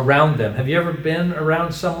that's around them. Have you ever been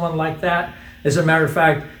around someone like that? As a matter of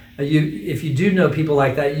fact, if you do know people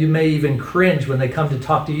like that, you may even cringe when they come to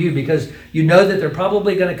talk to you, because you know that they're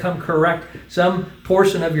probably going to come correct some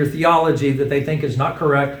portion of your theology that they think is not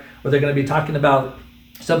correct, or they're going to be talking about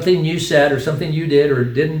something you said or something you did or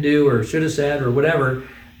didn't do or should have said or whatever,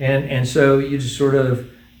 and so you just sort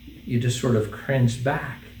of cringe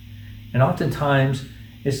back. And oftentimes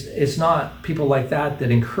it's not people like that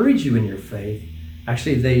encourage you in your faith.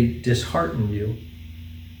 Actually, they dishearten you.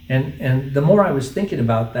 And the more I was thinking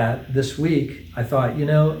about that this week, I thought,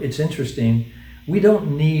 it's interesting. We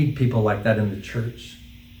don't need people like that in the church.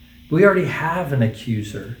 We already have an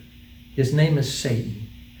accuser. His name is Satan.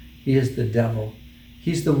 He is the devil.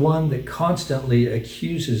 He's the one that constantly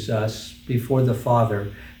accuses us before the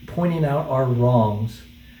Father, pointing out our wrongs.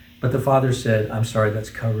 But the Father said, I'm sorry, that's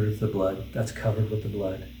covered with the blood. That's covered with the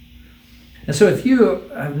blood. And so if you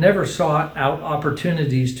have never sought out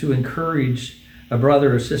opportunities to encourage a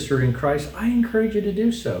brother or sister in Christ, I encourage you to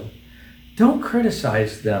do so. Don't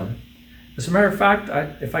criticize them. As a matter of fact,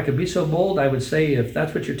 if I could be so bold, I would say if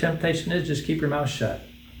that's what your temptation is, just keep your mouth shut.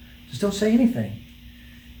 Just don't say anything.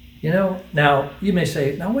 Now you may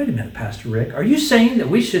say, now wait a minute, Pastor Rick, are you saying that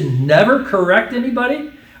we should never correct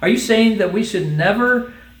anybody? Are you saying that we should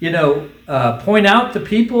never, point out to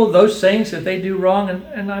people those things that they do wrong?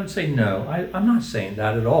 And I would say, no, I'm not saying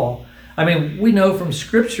that at all. I mean, we know from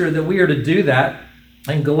Scripture that we are to do that.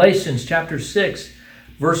 In Galatians chapter 6,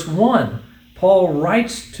 verse 1, Paul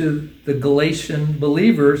writes to the Galatian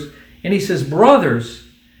believers, and he says, brothers,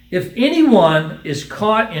 if anyone is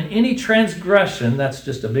caught in any transgression, that's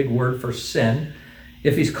just a big word for sin,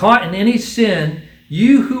 If he's caught in any sin,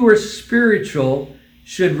 you who are spiritual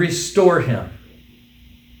should restore him.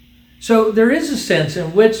 So there is a sense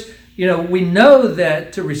in which, we know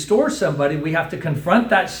that to restore somebody, we have to confront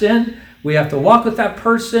that sin. We have to walk with that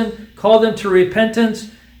person, call them to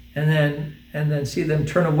repentance, and then see them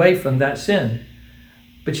turn away from that sin.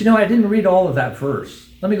 But I didn't read all of that verse.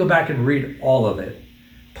 Let me go back and read all of it.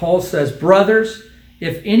 Paul says, brothers,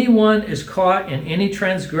 if anyone is caught in any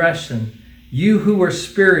transgression, you who are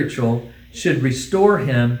spiritual should restore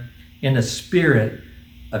him in a spirit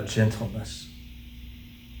of gentleness.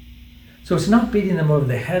 So it's not beating them over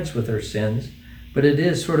the heads with their sins, but it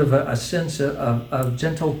is sort of a sense of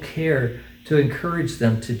gentle care to encourage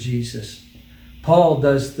them to Jesus. Paul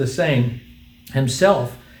does the same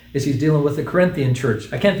himself as he's dealing with the Corinthian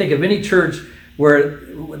church. I can't think of any church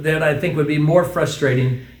that I think would be more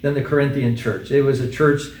frustrating than the Corinthian church. It was a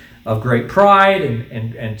church of great pride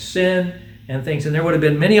and sin and things, and there would have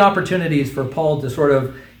been many opportunities for Paul to sort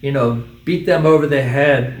of, beat them over the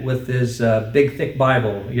head with his big, thick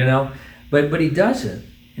Bible, But he doesn't.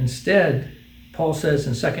 Instead, Paul says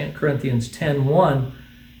in 2 Corinthians 10:1,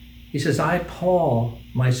 he says, I, Paul,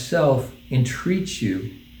 myself, entreat you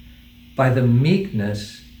by the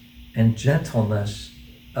meekness and gentleness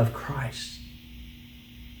of Christ.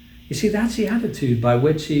 You see, that's the attitude by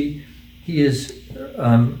which he is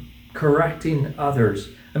correcting others.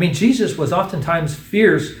 I mean, Jesus was oftentimes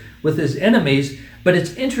fierce with his enemies, but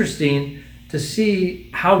it's interesting to see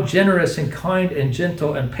how generous and kind and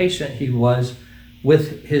gentle and patient he was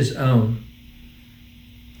with his own.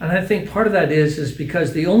 And I think part of that is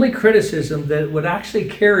because the only criticism that would actually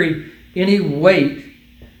carry any weight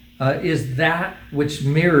is that which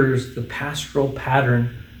mirrors the pastoral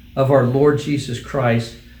pattern of our Lord Jesus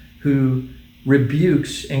Christ, who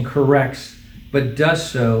rebukes and corrects, but does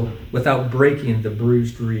so without breaking the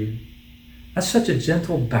bruised reed. That's such a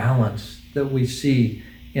gentle balance that we see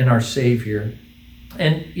in our Savior.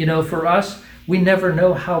 And, for us, we never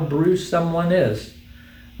know how bruised someone is.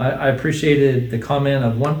 I appreciated the comment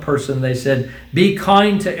of one person. They said, be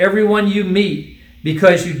kind to everyone you meet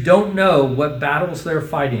because you don't know what battles they're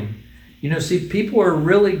fighting. See, people are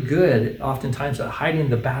really good oftentimes at hiding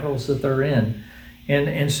the battles that they're in.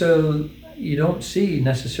 And so you don't see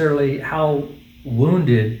necessarily how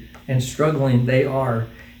wounded and struggling they are.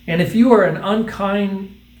 And if you are an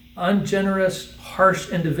unkind, ungenerous, harsh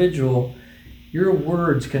individual, your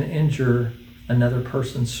words can injure another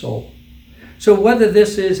person's soul. So whether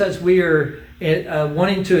this is as we are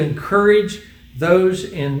wanting to encourage those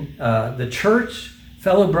in the church,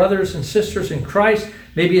 fellow brothers and sisters in Christ,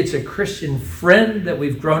 maybe it's a Christian friend that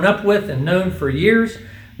we've grown up with and known for years,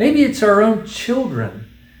 maybe it's our own children,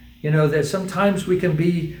 that sometimes we can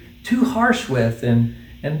be too harsh with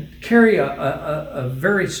and carry a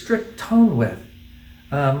very strict tone with.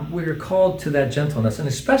 We are called to that gentleness. And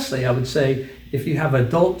especially, I would say, if you have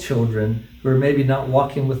adult children who are maybe not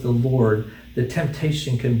walking with the Lord, the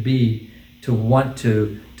temptation can be to want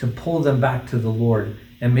to pull them back to the Lord,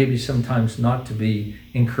 and maybe sometimes not to be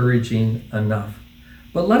encouraging enough.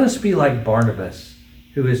 But let us be like Barnabas,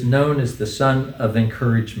 who is known as the son of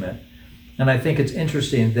encouragement. And I think it's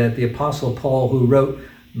interesting that the Apostle Paul, who wrote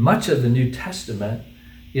much of the New Testament,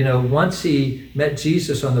 once he met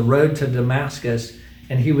Jesus on the road to Damascus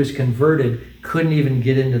and he was converted, couldn't even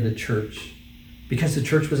get into the church because the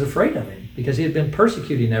church was afraid of him, because he had been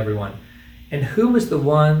persecuting everyone. And who was the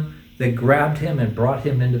one that grabbed him and brought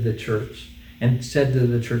him into the church and said to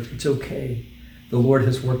the church, it's okay. The Lord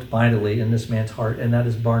has worked mightily in this man's heart, and that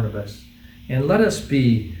is Barnabas. And let us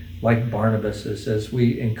be like Barnabas as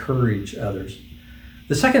we encourage others.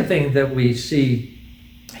 The second thing that we see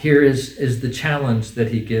here is the challenge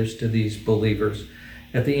that he gives to these believers.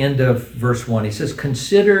 At the end of verse 1, he says,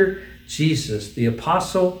 consider Jesus, the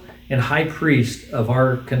apostle and high priest of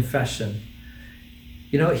our confession.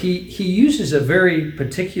 He uses a very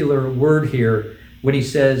particular word here when he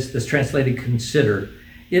says, this translated consider.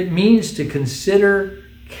 It means to consider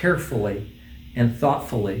carefully and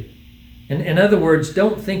thoughtfully. In other words,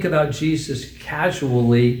 don't think about Jesus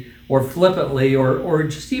casually or flippantly or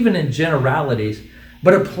just even in generalities,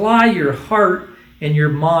 but apply your heart and your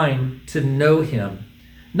mind to know him.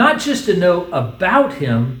 Not just to know about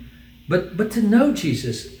him, but to know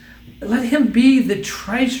Jesus. Let him be the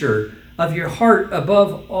treasure of your heart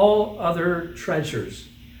above all other treasures.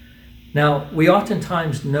 Now, we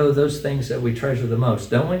oftentimes know those things that we treasure the most,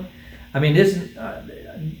 don't we? I mean,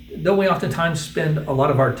 don't we oftentimes spend a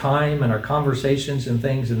lot of our time and our conversations and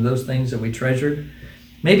things in those things that we treasured?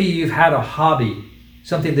 Maybe you've had a hobby,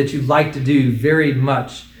 something that you like to do very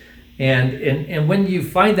much. And when you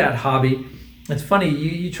find that hobby, It's funny,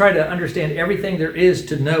 you try to understand everything there is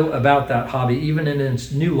to know about that hobby, even in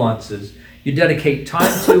its nuances. You dedicate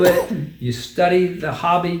time to it, you study the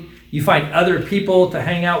hobby, you find other people to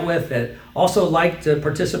hang out with that also like to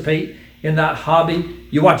participate in that hobby.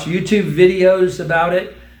 You watch YouTube videos about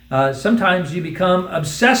it. Sometimes you become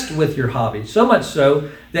obsessed with your hobby, so much so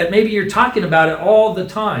that maybe you're talking about it all the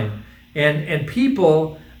time. And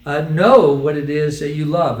people know what it is that you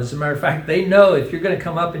love. As a matter of fact, they know if you're going to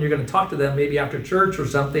come up and you're going to talk to them maybe after church or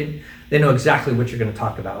something, they know exactly what you're going to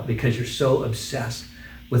talk about because you're so obsessed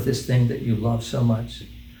with this thing that you love so much.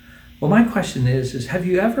 Well, my question is have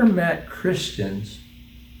you ever met Christians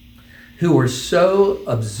who were so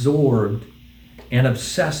absorbed and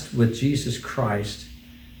obsessed with Jesus Christ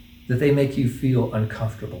that they make you feel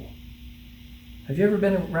uncomfortable? Have you ever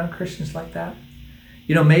been around Christians like that?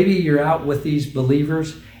 You know, maybe you're out with these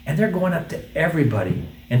believers and they're going up to everybody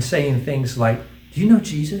and saying things like, do you know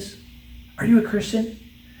Jesus? Are you a Christian?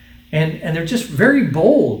 And they're just very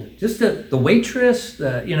bold. Just the waitress,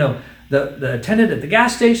 the attendant at the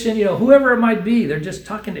gas station, whoever it might be, they're just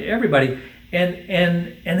talking to everybody.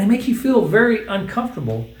 And they make you feel very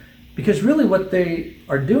uncomfortable because really what they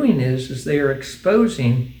are doing is they are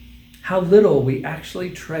exposing how little we actually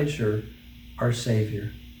treasure our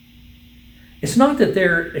Savior. It's not that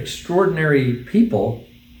they're extraordinary people,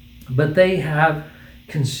 but they have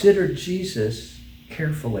considered Jesus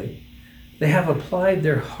carefully. They have applied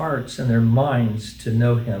their hearts and their minds to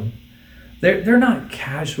know him. They're not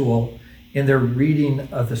casual in their reading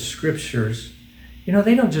of the scriptures.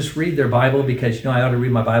 They don't just read their Bible because, I ought to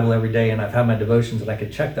read my Bible every day and I've had my devotions and I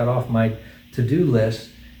could check that off my to-do list.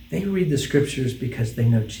 They read the scriptures because they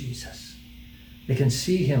know Jesus. They can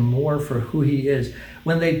see him more for who he is.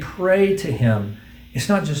 When they pray to him, it's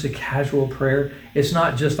not just a casual prayer. It's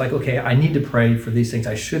not just like, okay, I need to pray for these things.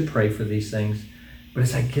 I should pray for these things. But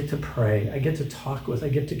it's I get to pray. I get to talk with, I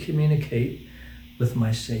get to communicate with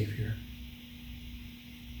my Savior.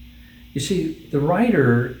 You see, the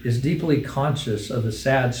writer is deeply conscious of the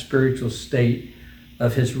sad spiritual state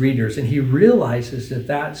of his readers, and he realizes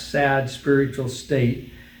that sad spiritual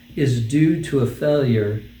state is due to a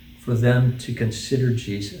failure for them to consider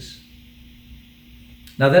Jesus.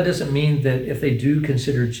 Now, that doesn't mean that if they do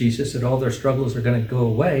consider Jesus, that all their struggles are going to go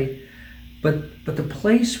away, but the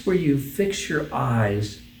place where you fix your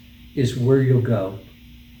eyes is where you'll go.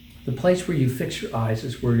 The place where you fix your eyes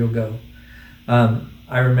is where you'll go.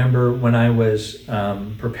 I remember when I was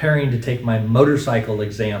preparing to take my motorcycle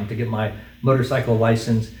exam to get my motorcycle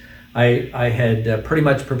license, I had pretty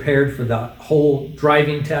much prepared for the whole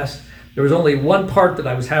driving test. There was only one part that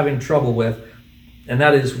I was having trouble with, and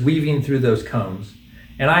that is weaving through those cones.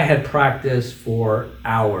 And I had practiced for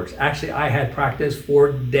hours. Actually, I had practiced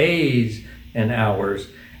for days and hours,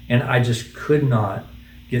 and I just could not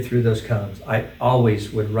get through those cones. I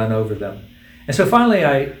always would run over them. And so finally,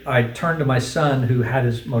 I turned to my son who had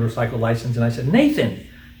his motorcycle license, and I said, Nathan,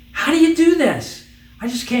 how do you do this? I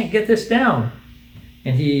just can't get this down.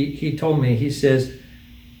 And he told me, he says,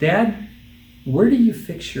 Dad, where do you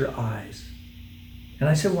fix your eyes? And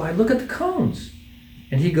I said, well, I look at the cones.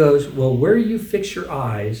 And he goes, well, where you fix your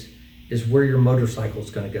eyes is where your motorcycle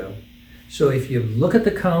is going to go. So if you look at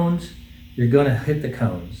the cones, you're going to hit the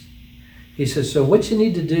cones. He says, so what you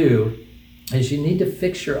need to do is you need to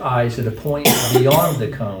fix your eyes at a point beyond the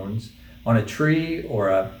cones, on a tree or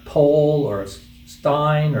a pole or a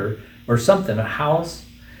stein or something, a house,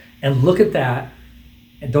 and look at that,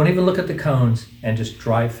 and don't even look at the cones, and just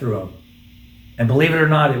drive through them. And believe it or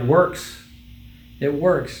not, it works. It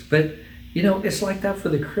works. But it's like that for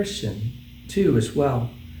the Christian too as well.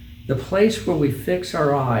 The place where we fix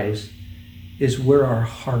our eyes is where our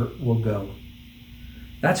heart will go.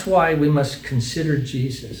 That's why we must consider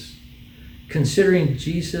Jesus. Considering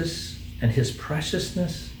Jesus and his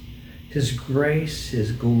preciousness, his grace,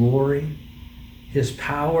 his glory, his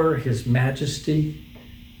power, his majesty,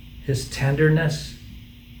 his tenderness,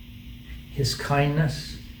 his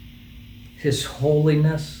kindness, his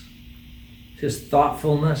holiness, his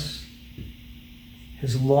thoughtfulness,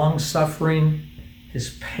 his long-suffering,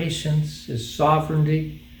 his patience, his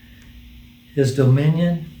sovereignty, his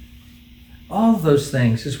dominion, all of those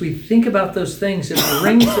things. As we think about those things, it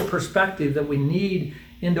brings the perspective that we need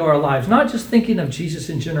into our lives. Not just thinking of Jesus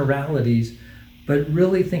in generalities, but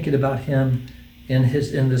really thinking about him in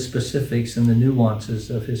the specifics and the nuances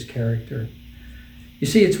of his character. You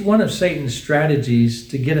see, it's one of Satan's strategies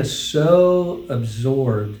to get us so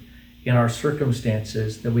absorbed in our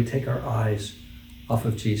circumstances that we take our eyes off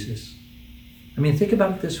of Jesus. I mean, think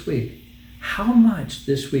about it this week. How much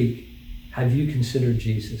this week have you considered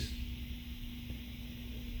Jesus?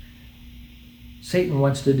 Satan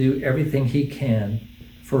wants to do everything he can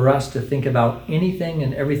for us to think about anything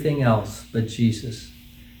and everything else but Jesus.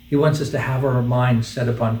 He wants us to have our minds set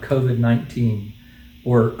upon COVID-19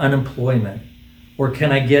 or unemployment, or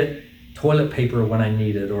can I get toilet paper when I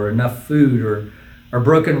need it, or enough food, or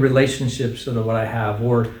broken relationships that are what I have,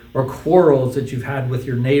 or quarrels that you've had with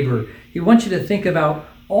your neighbor. He wants you to think about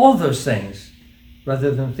all those things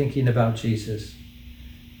rather than thinking about Jesus.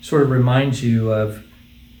 Sort of reminds you of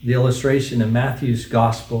the illustration in Matthew's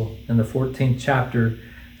gospel in the 14th chapter,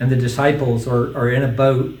 and the disciples are in a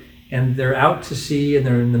boat and they're out to sea and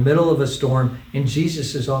they're in the middle of a storm, and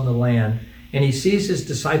Jesus is on the land, and he sees his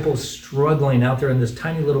disciples struggling out there in this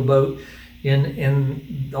tiny little boat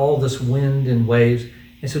in all this wind and waves.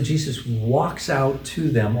 And so Jesus walks out to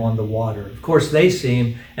them on the water. Of course, they see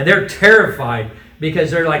him and they're terrified because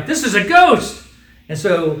they're like, this is a ghost. And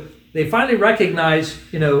so they finally recognize,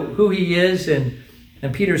 who he is. And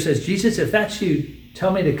Peter says, Jesus, if that's you,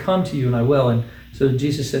 tell me to come to you and I will. And so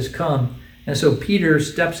Jesus says, come. And so Peter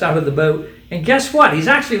steps out of the boat, and guess what? He's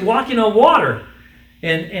actually walking on water,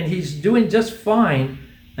 and he's doing just fine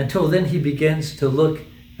until then he begins to look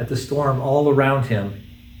at the storm all around him,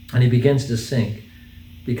 and he begins to sink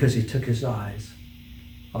because he took his eyes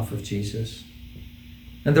off of Jesus.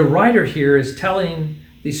 And the writer here is telling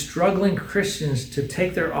these struggling Christians to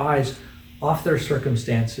take their eyes off their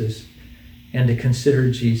circumstances and to consider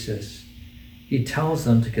Jesus. He tells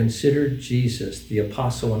them to consider Jesus, the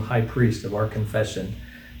apostle and high priest of our confession.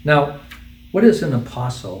 Now, what is an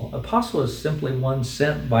apostle? Apostle is simply one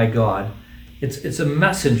sent by God. It's a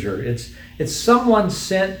messenger. It's someone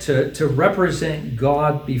sent to represent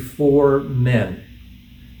God before men,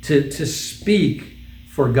 to speak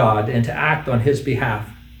for God and to act on his behalf.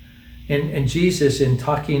 And Jesus, in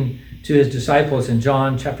talking to his disciples in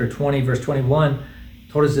John chapter 20, verse 21,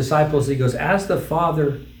 told his disciples, he goes, as the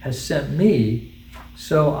Father has sent me,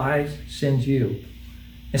 so I send you.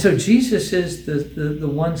 And so Jesus is the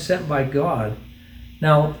one sent by God.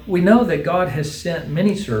 Now, we know that God has sent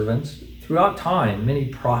many servants throughout time, many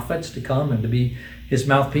prophets to come and to be his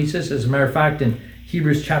mouthpieces. As a matter of fact, in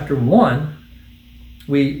Hebrews chapter 1,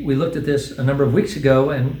 we looked at this a number of weeks ago,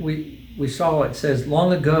 and we saw it says,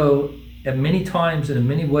 long ago, at many times and in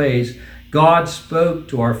many ways, God spoke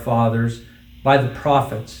to our fathers by the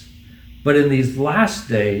prophets. But in these last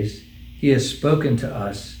days, he has spoken to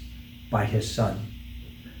us by his Son.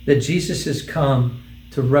 That Jesus has come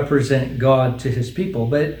to represent God to his people.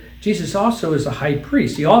 But Jesus also is a high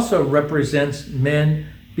priest. He also represents men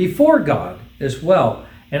before God as well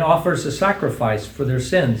and offers a sacrifice for their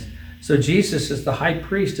sins. So Jesus, as the high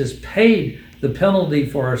priest, has paid the penalty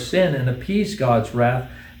for our sin and appeased God's wrath.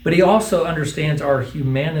 But he also understands our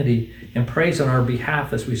humanity and prays on our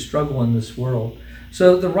behalf as we struggle in this world.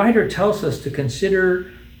 So the writer tells us to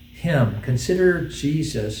consider him, consider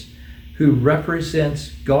Jesus, who represents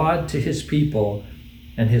God to his people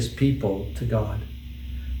and his people to God.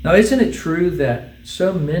 Now, isn't it true that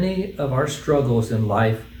so many of our struggles in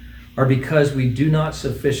life are because we do not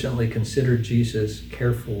sufficiently consider Jesus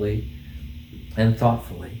carefully and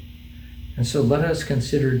thoughtfully? And so let us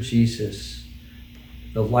consider Jesus,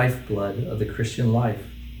 the lifeblood of the Christian life.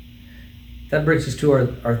 That brings us to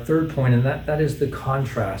our third point, and that is the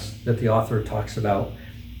contrast that the author talks about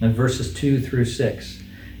in verses 2 through 6.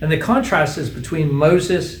 And the contrast is between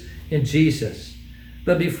Moses and Jesus.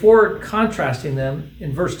 But before contrasting them,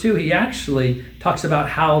 in verse 2, he actually talks about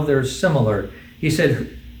how they're similar. He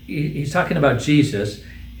said, he's talking about Jesus,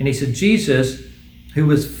 and he said, Jesus, who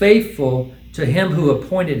was faithful to him who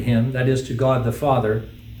appointed him, that is to God the Father,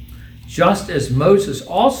 just as Moses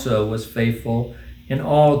also was faithful in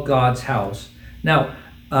all God's house. Now,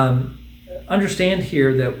 understand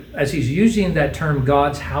here that as he's using that term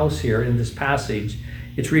God's house here in this passage,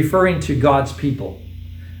 it's referring to God's people.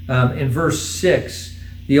 In verse 6,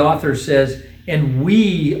 the author says, and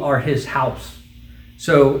we are his house.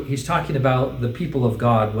 So he's talking about the people of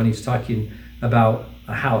God when he's talking about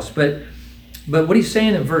a house. But what he's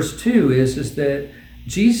saying in verse 2 is that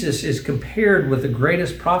Jesus is compared with the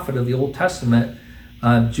greatest prophet of the Old Testament,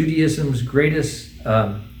 Judaism's greatest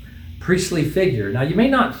priestly figure. Now, you may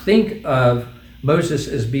not think of Moses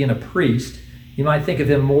as being a priest. You might think of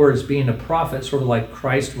him more as being a prophet, sort of like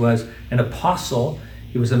Christ was an apostle.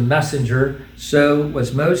 He was a messenger. So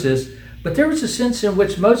was Moses. But there was a sense in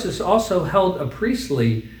which Moses also held a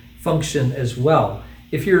priestly function as well.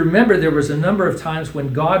 If you remember, there was a number of times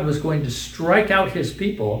when God was going to strike out his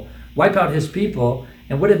people, wipe out his people.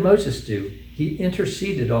 And what did Moses do? He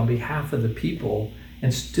interceded on behalf of the people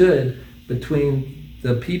and stood between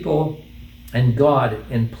the people and God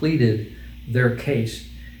and pleaded their case.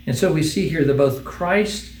 And so we see here that both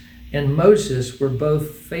Christ and Moses were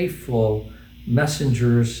both faithful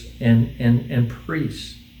messengers and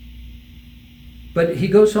priests. But he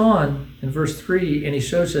goes on in verse 3 and he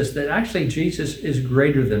shows us that actually Jesus is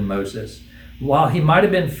greater than Moses. While he might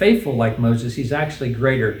have been faithful like Moses, he's actually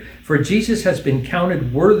greater. For Jesus has been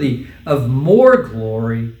counted worthy of more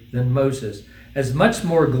glory than Moses. As much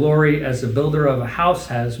more glory as the builder of a house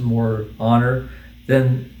has more honor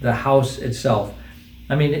than the house itself.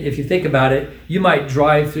 I mean, if you think about it, you might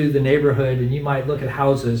drive through the neighborhood and you might look at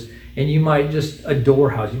houses and you might just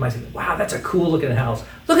adore houses. You might say, wow, that's a cool looking house.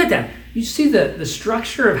 Look at that. You see the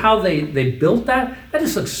structure of how they built that? That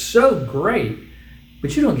just looks so great.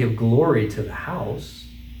 But you don't give glory to the house.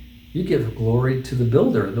 You give glory to the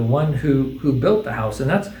builder, the one who built the house. And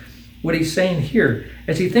that's what he's saying here.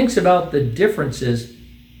 As he thinks about the differences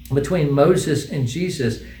between Moses and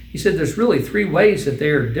Jesus, he said there's really three ways that they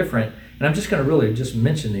are different. And I'm just going to really just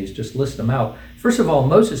mention these, just list them out. First of all,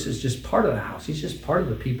 Moses is just part of the house. He's just part of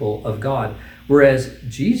the people of God. Whereas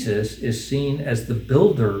Jesus is seen as the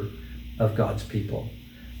builder of God's people.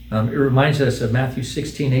 It reminds us of Matthew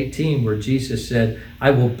 16:18, where Jesus said,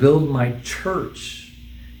 I will build my church,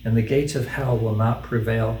 and the gates of hell will not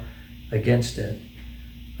prevail against it.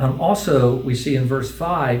 Also, we see in verse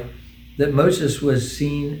 5 that Moses was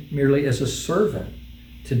seen merely as a servant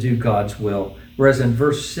to do God's will, whereas in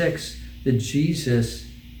verse 6, that Jesus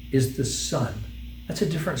is the Son. That's a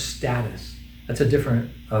different status. That's a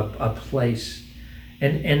different a place.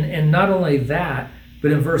 And not only that,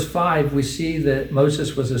 but in verse 5, we see that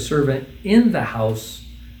Moses was a servant in the house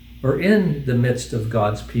or in the midst of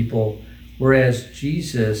God's people, whereas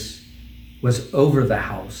Jesus was over the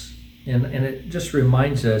house. And it just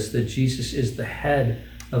reminds us that Jesus is the head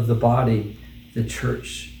of the body, the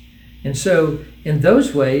church. And so in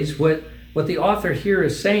those ways, what the author here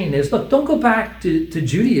is saying is, look, don't go back to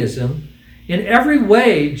Judaism. In every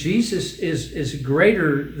way, Jesus is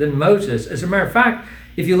greater than Moses. As a matter of fact,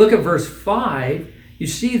 if you look at verse 5, you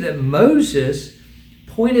see that Moses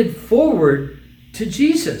pointed forward to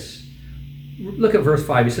Jesus. Look at verse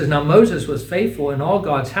 5. He says, now Moses was faithful in all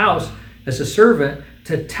God's house as a servant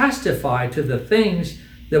to testify to the things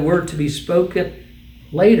that were to be spoken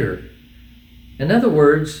later. In other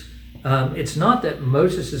words, it's not that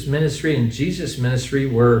Moses' ministry and Jesus' ministry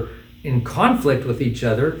were in conflict with each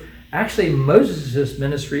other. Actually, Moses'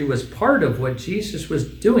 ministry was part of what Jesus was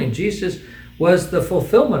doing. Jesus was the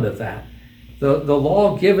fulfillment of that. The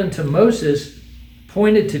law given to Moses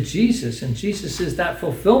pointed to Jesus, and Jesus is that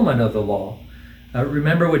fulfillment of the law.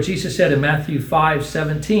 Remember what Jesus said in Matthew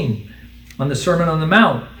 5:17 on the Sermon on the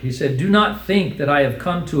Mount. He said, do not think that I have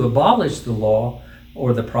come to abolish the law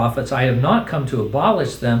or the prophets. I have not come to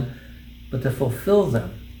abolish them, but to fulfill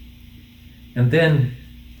them. And then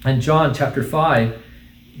in John chapter 5,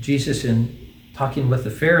 Jesus, in talking with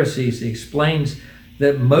the Pharisees, he explains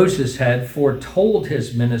that Moses had foretold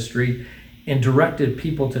his ministry and directed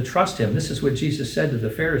people to trust him. This is what Jesus said to the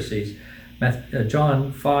Pharisees.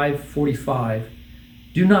 John 5:45.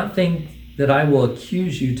 Do not think that I will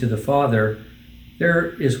accuse you to the Father.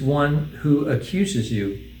 There is one who accuses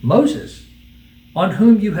you, Moses, on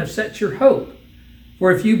whom you have set your hope.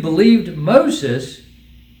 For if you believed Moses,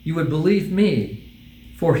 you would believe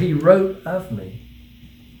me, for he wrote of me.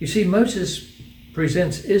 You see, Moses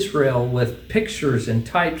presents Israel with pictures and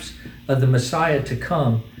types of the Messiah to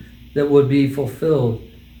come that would be fulfilled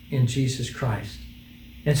in Jesus Christ.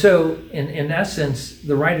 And so, in essence,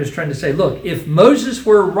 the writer is trying to say, look, if Moses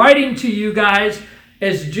were writing to you guys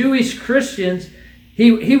as Jewish Christians,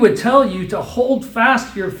 he would tell you to hold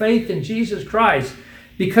fast your faith in Jesus Christ,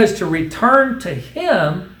 because to return to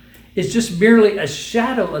him is just merely a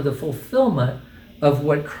shadow of the fulfillment of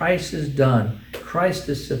what Christ has done. Christ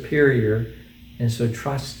is superior, and so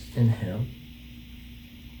trust in him.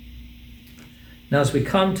 Now, as we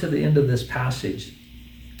come to the end of this passage,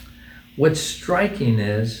 what's striking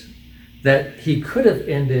is that he could have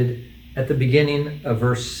ended at the beginning of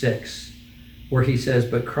verse 6, where he says,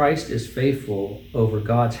 but Christ is faithful over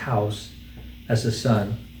God's house as a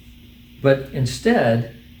son. But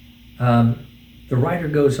instead, the writer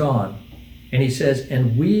goes on and he says,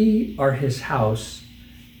 and we are his house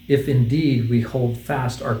if indeed we hold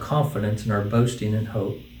fast our confidence and our boasting and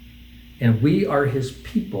hope. And we are his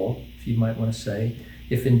people, if you might want to say,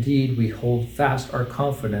 if indeed we hold fast our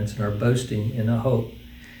confidence and our boasting in a hope.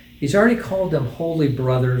 He's already called them holy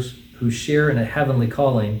brothers who share in a heavenly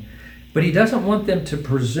calling, but he doesn't want them to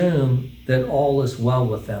presume that all is well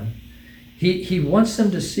with them. He wants them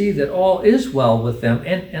to see that all is well with them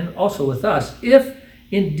and also with us, if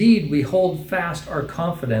indeed we hold fast our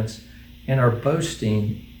confidence and our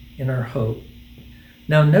boasting in our hope.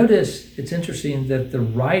 Now notice it's interesting that the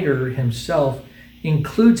writer himself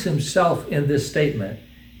includes himself in this statement.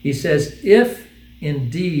 He says, if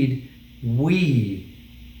indeed we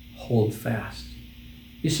hold fast.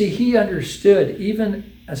 You see, he understood,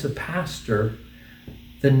 even as a pastor,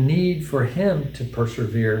 the need for him to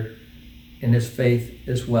persevere in his faith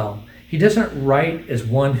as well. He doesn't write as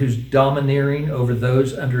one who's domineering over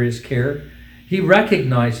those under his care. He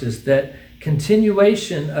recognizes that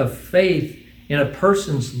continuation of faith in a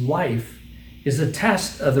person's life is a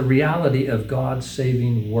test of the reality of God's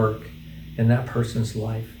saving work in that person's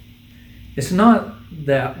life. It's not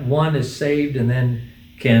that one is saved and then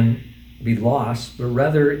can be lost, but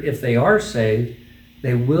rather if they are saved,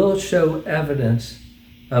 they will show evidence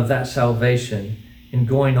of that salvation in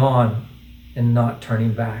going on and not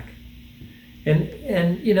turning back.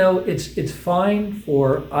 And you know, it's fine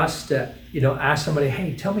for us to, ask somebody,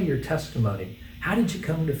 hey, tell me your testimony. How did you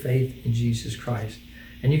come to faith in Jesus Christ?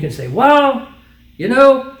 And you can say, well,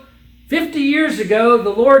 50 years ago, the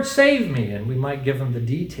Lord saved me. And we might give them the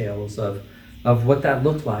details of what that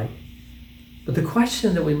looked like. But the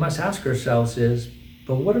question that we must ask ourselves is,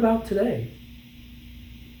 but what about today?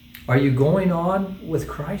 Are you going on with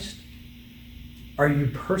Christ? Are you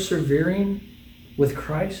persevering with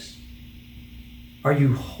Christ? Are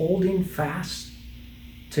you holding fast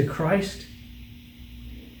to Christ?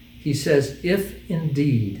 He says, if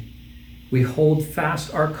indeed we hold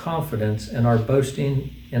fast our confidence and our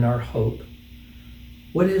boasting in our hope.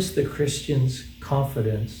 What is the Christian's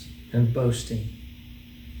confidence and boasting?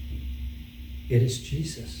 It is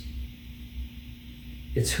Jesus.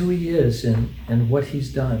 It's who he is and what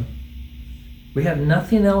he's done. We have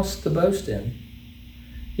nothing else to boast in.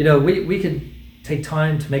 We could take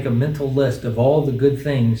time to make a mental list of all the good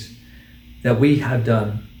things that we have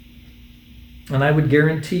done. And I would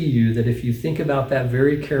guarantee you that if you think about that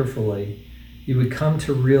very carefully, you would come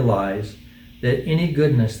to realize that any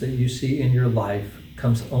goodness that you see in your life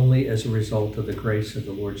comes only as a result of the grace of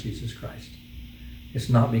the Lord Jesus Christ. It's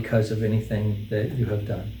not because of anything that you have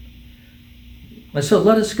done. And so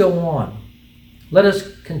let us go on. Let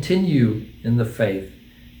us continue in the faith,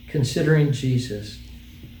 considering Jesus.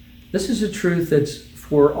 This is a truth that's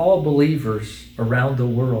for all believers around the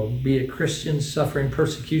world, be it Christians suffering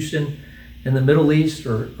persecution in the Middle East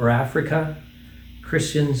or Africa,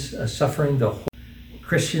 Christians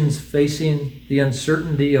Christians facing the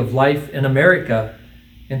uncertainty of life in America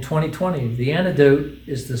in 2020. The antidote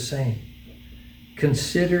is the same.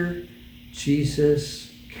 Consider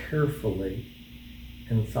Jesus carefully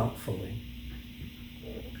and thoughtfully.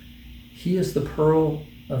 He is the pearl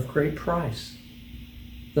of great price,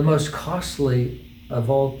 the most costly of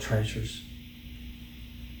all treasures.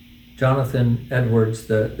 Jonathan Edwards,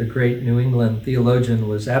 the great New England theologian,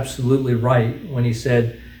 was absolutely right when he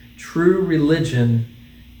said, true religion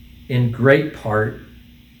in great part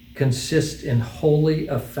consists in holy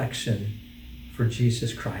affection for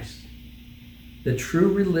Jesus Christ. The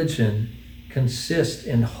true religion consists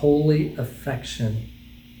in holy affection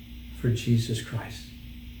for Jesus Christ.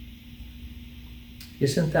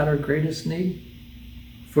 Isn't that our greatest need?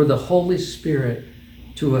 For the Holy Spirit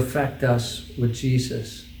to affect us with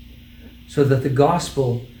Jesus, so that the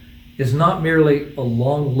gospel is not merely a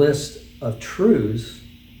long list of truths,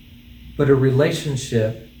 but a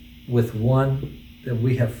relationship with one that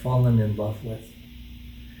we have fallen in love with.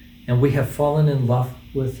 And we have fallen in love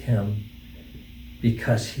with him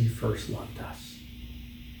because he first loved us.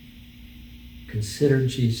 Consider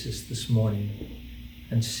Jesus this morning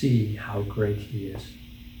and see how great he is.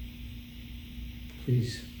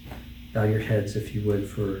 Please bow your heads, if you would,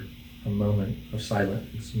 for a moment of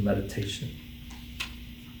silence and meditation.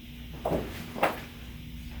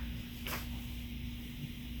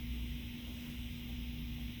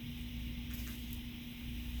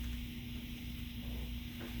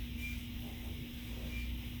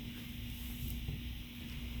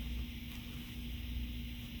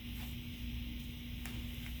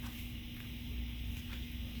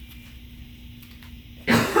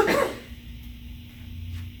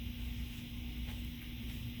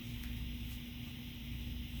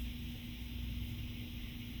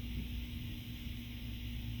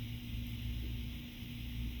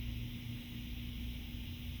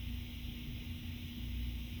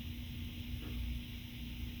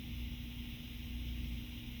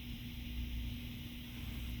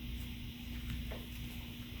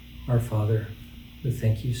 Our Father, we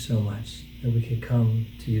thank you so much that we could come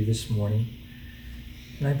to you this morning.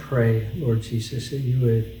 And I pray, Lord Jesus, that you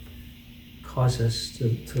would cause us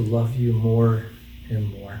to love you more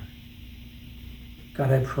and more.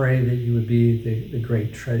 God, I pray that you would be the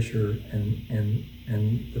great treasure and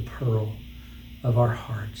the pearl of our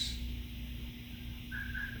hearts.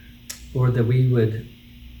 Lord, that we would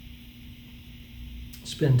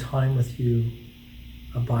spend time with you,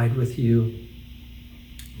 abide with you,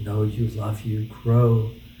 know you, love you,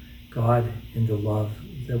 grow, God, in the love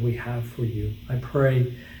that we have for you. I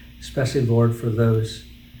pray, especially, Lord, for those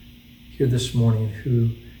here this morning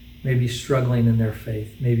who may be struggling in their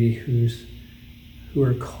faith, maybe who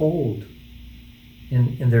are cold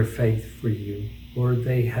in their faith for you. Lord,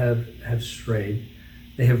 they have strayed.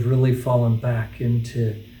 They have really fallen back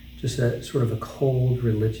into just a sort of a cold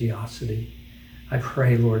religiosity. I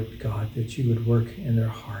pray, Lord God, that you would work in their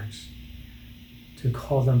hearts to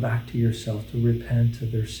call them back to yourself, to repent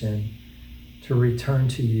of their sin, to return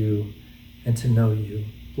to you and to know you.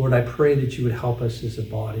 Lord, I pray that you would help us as a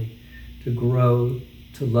body to grow,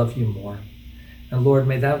 to love you more. And Lord,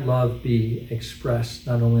 may that love be expressed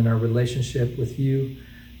not only in our relationship with you,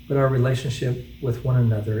 but our relationship with one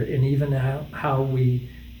another, and even how we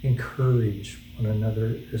encourage one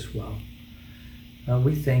another as well.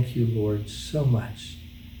 We thank you, Lord, so much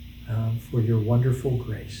for your wonderful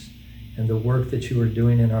grace and the work that you are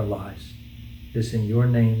doing in our lives. It is in your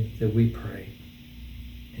name that we pray.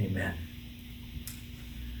 Amen.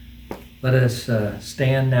 Let us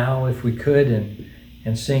stand now, if we could,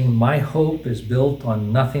 and sing "My Hope is Built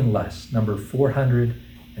on Nothing Less," number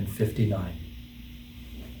 459.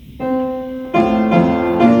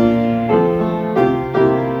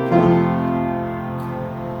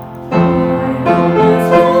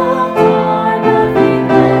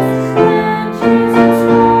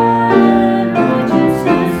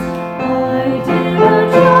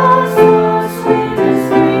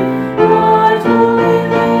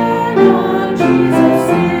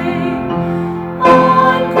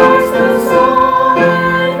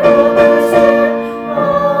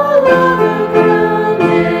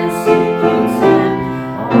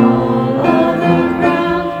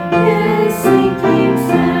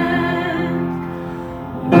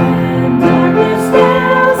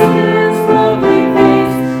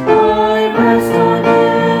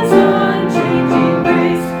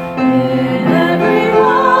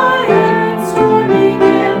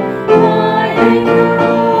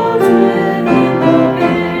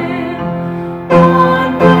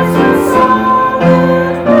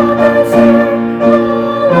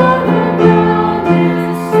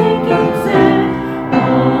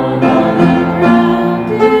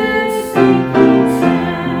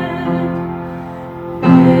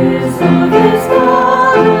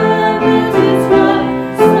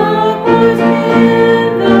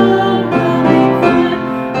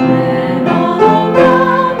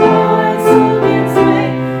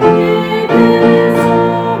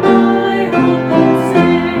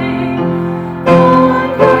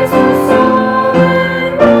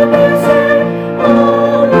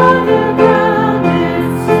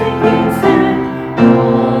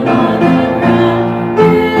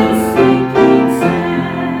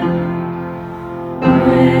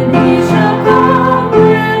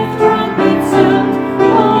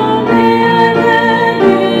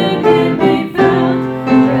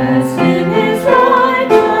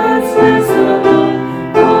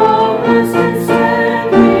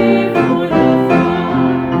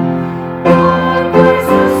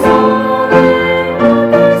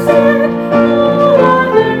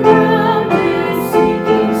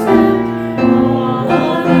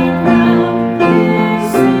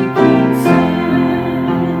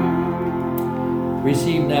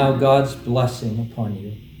 God's blessing upon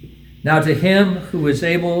you. Now to him who is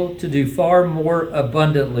able to do far more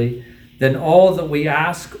abundantly than all that we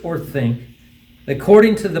ask or think,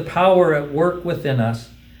 according to the power at work within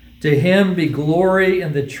us, to him be glory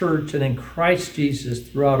in the church and in Christ Jesus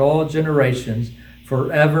throughout all generations,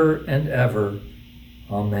 forever and ever.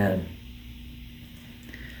 Amen.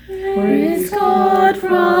 Praise God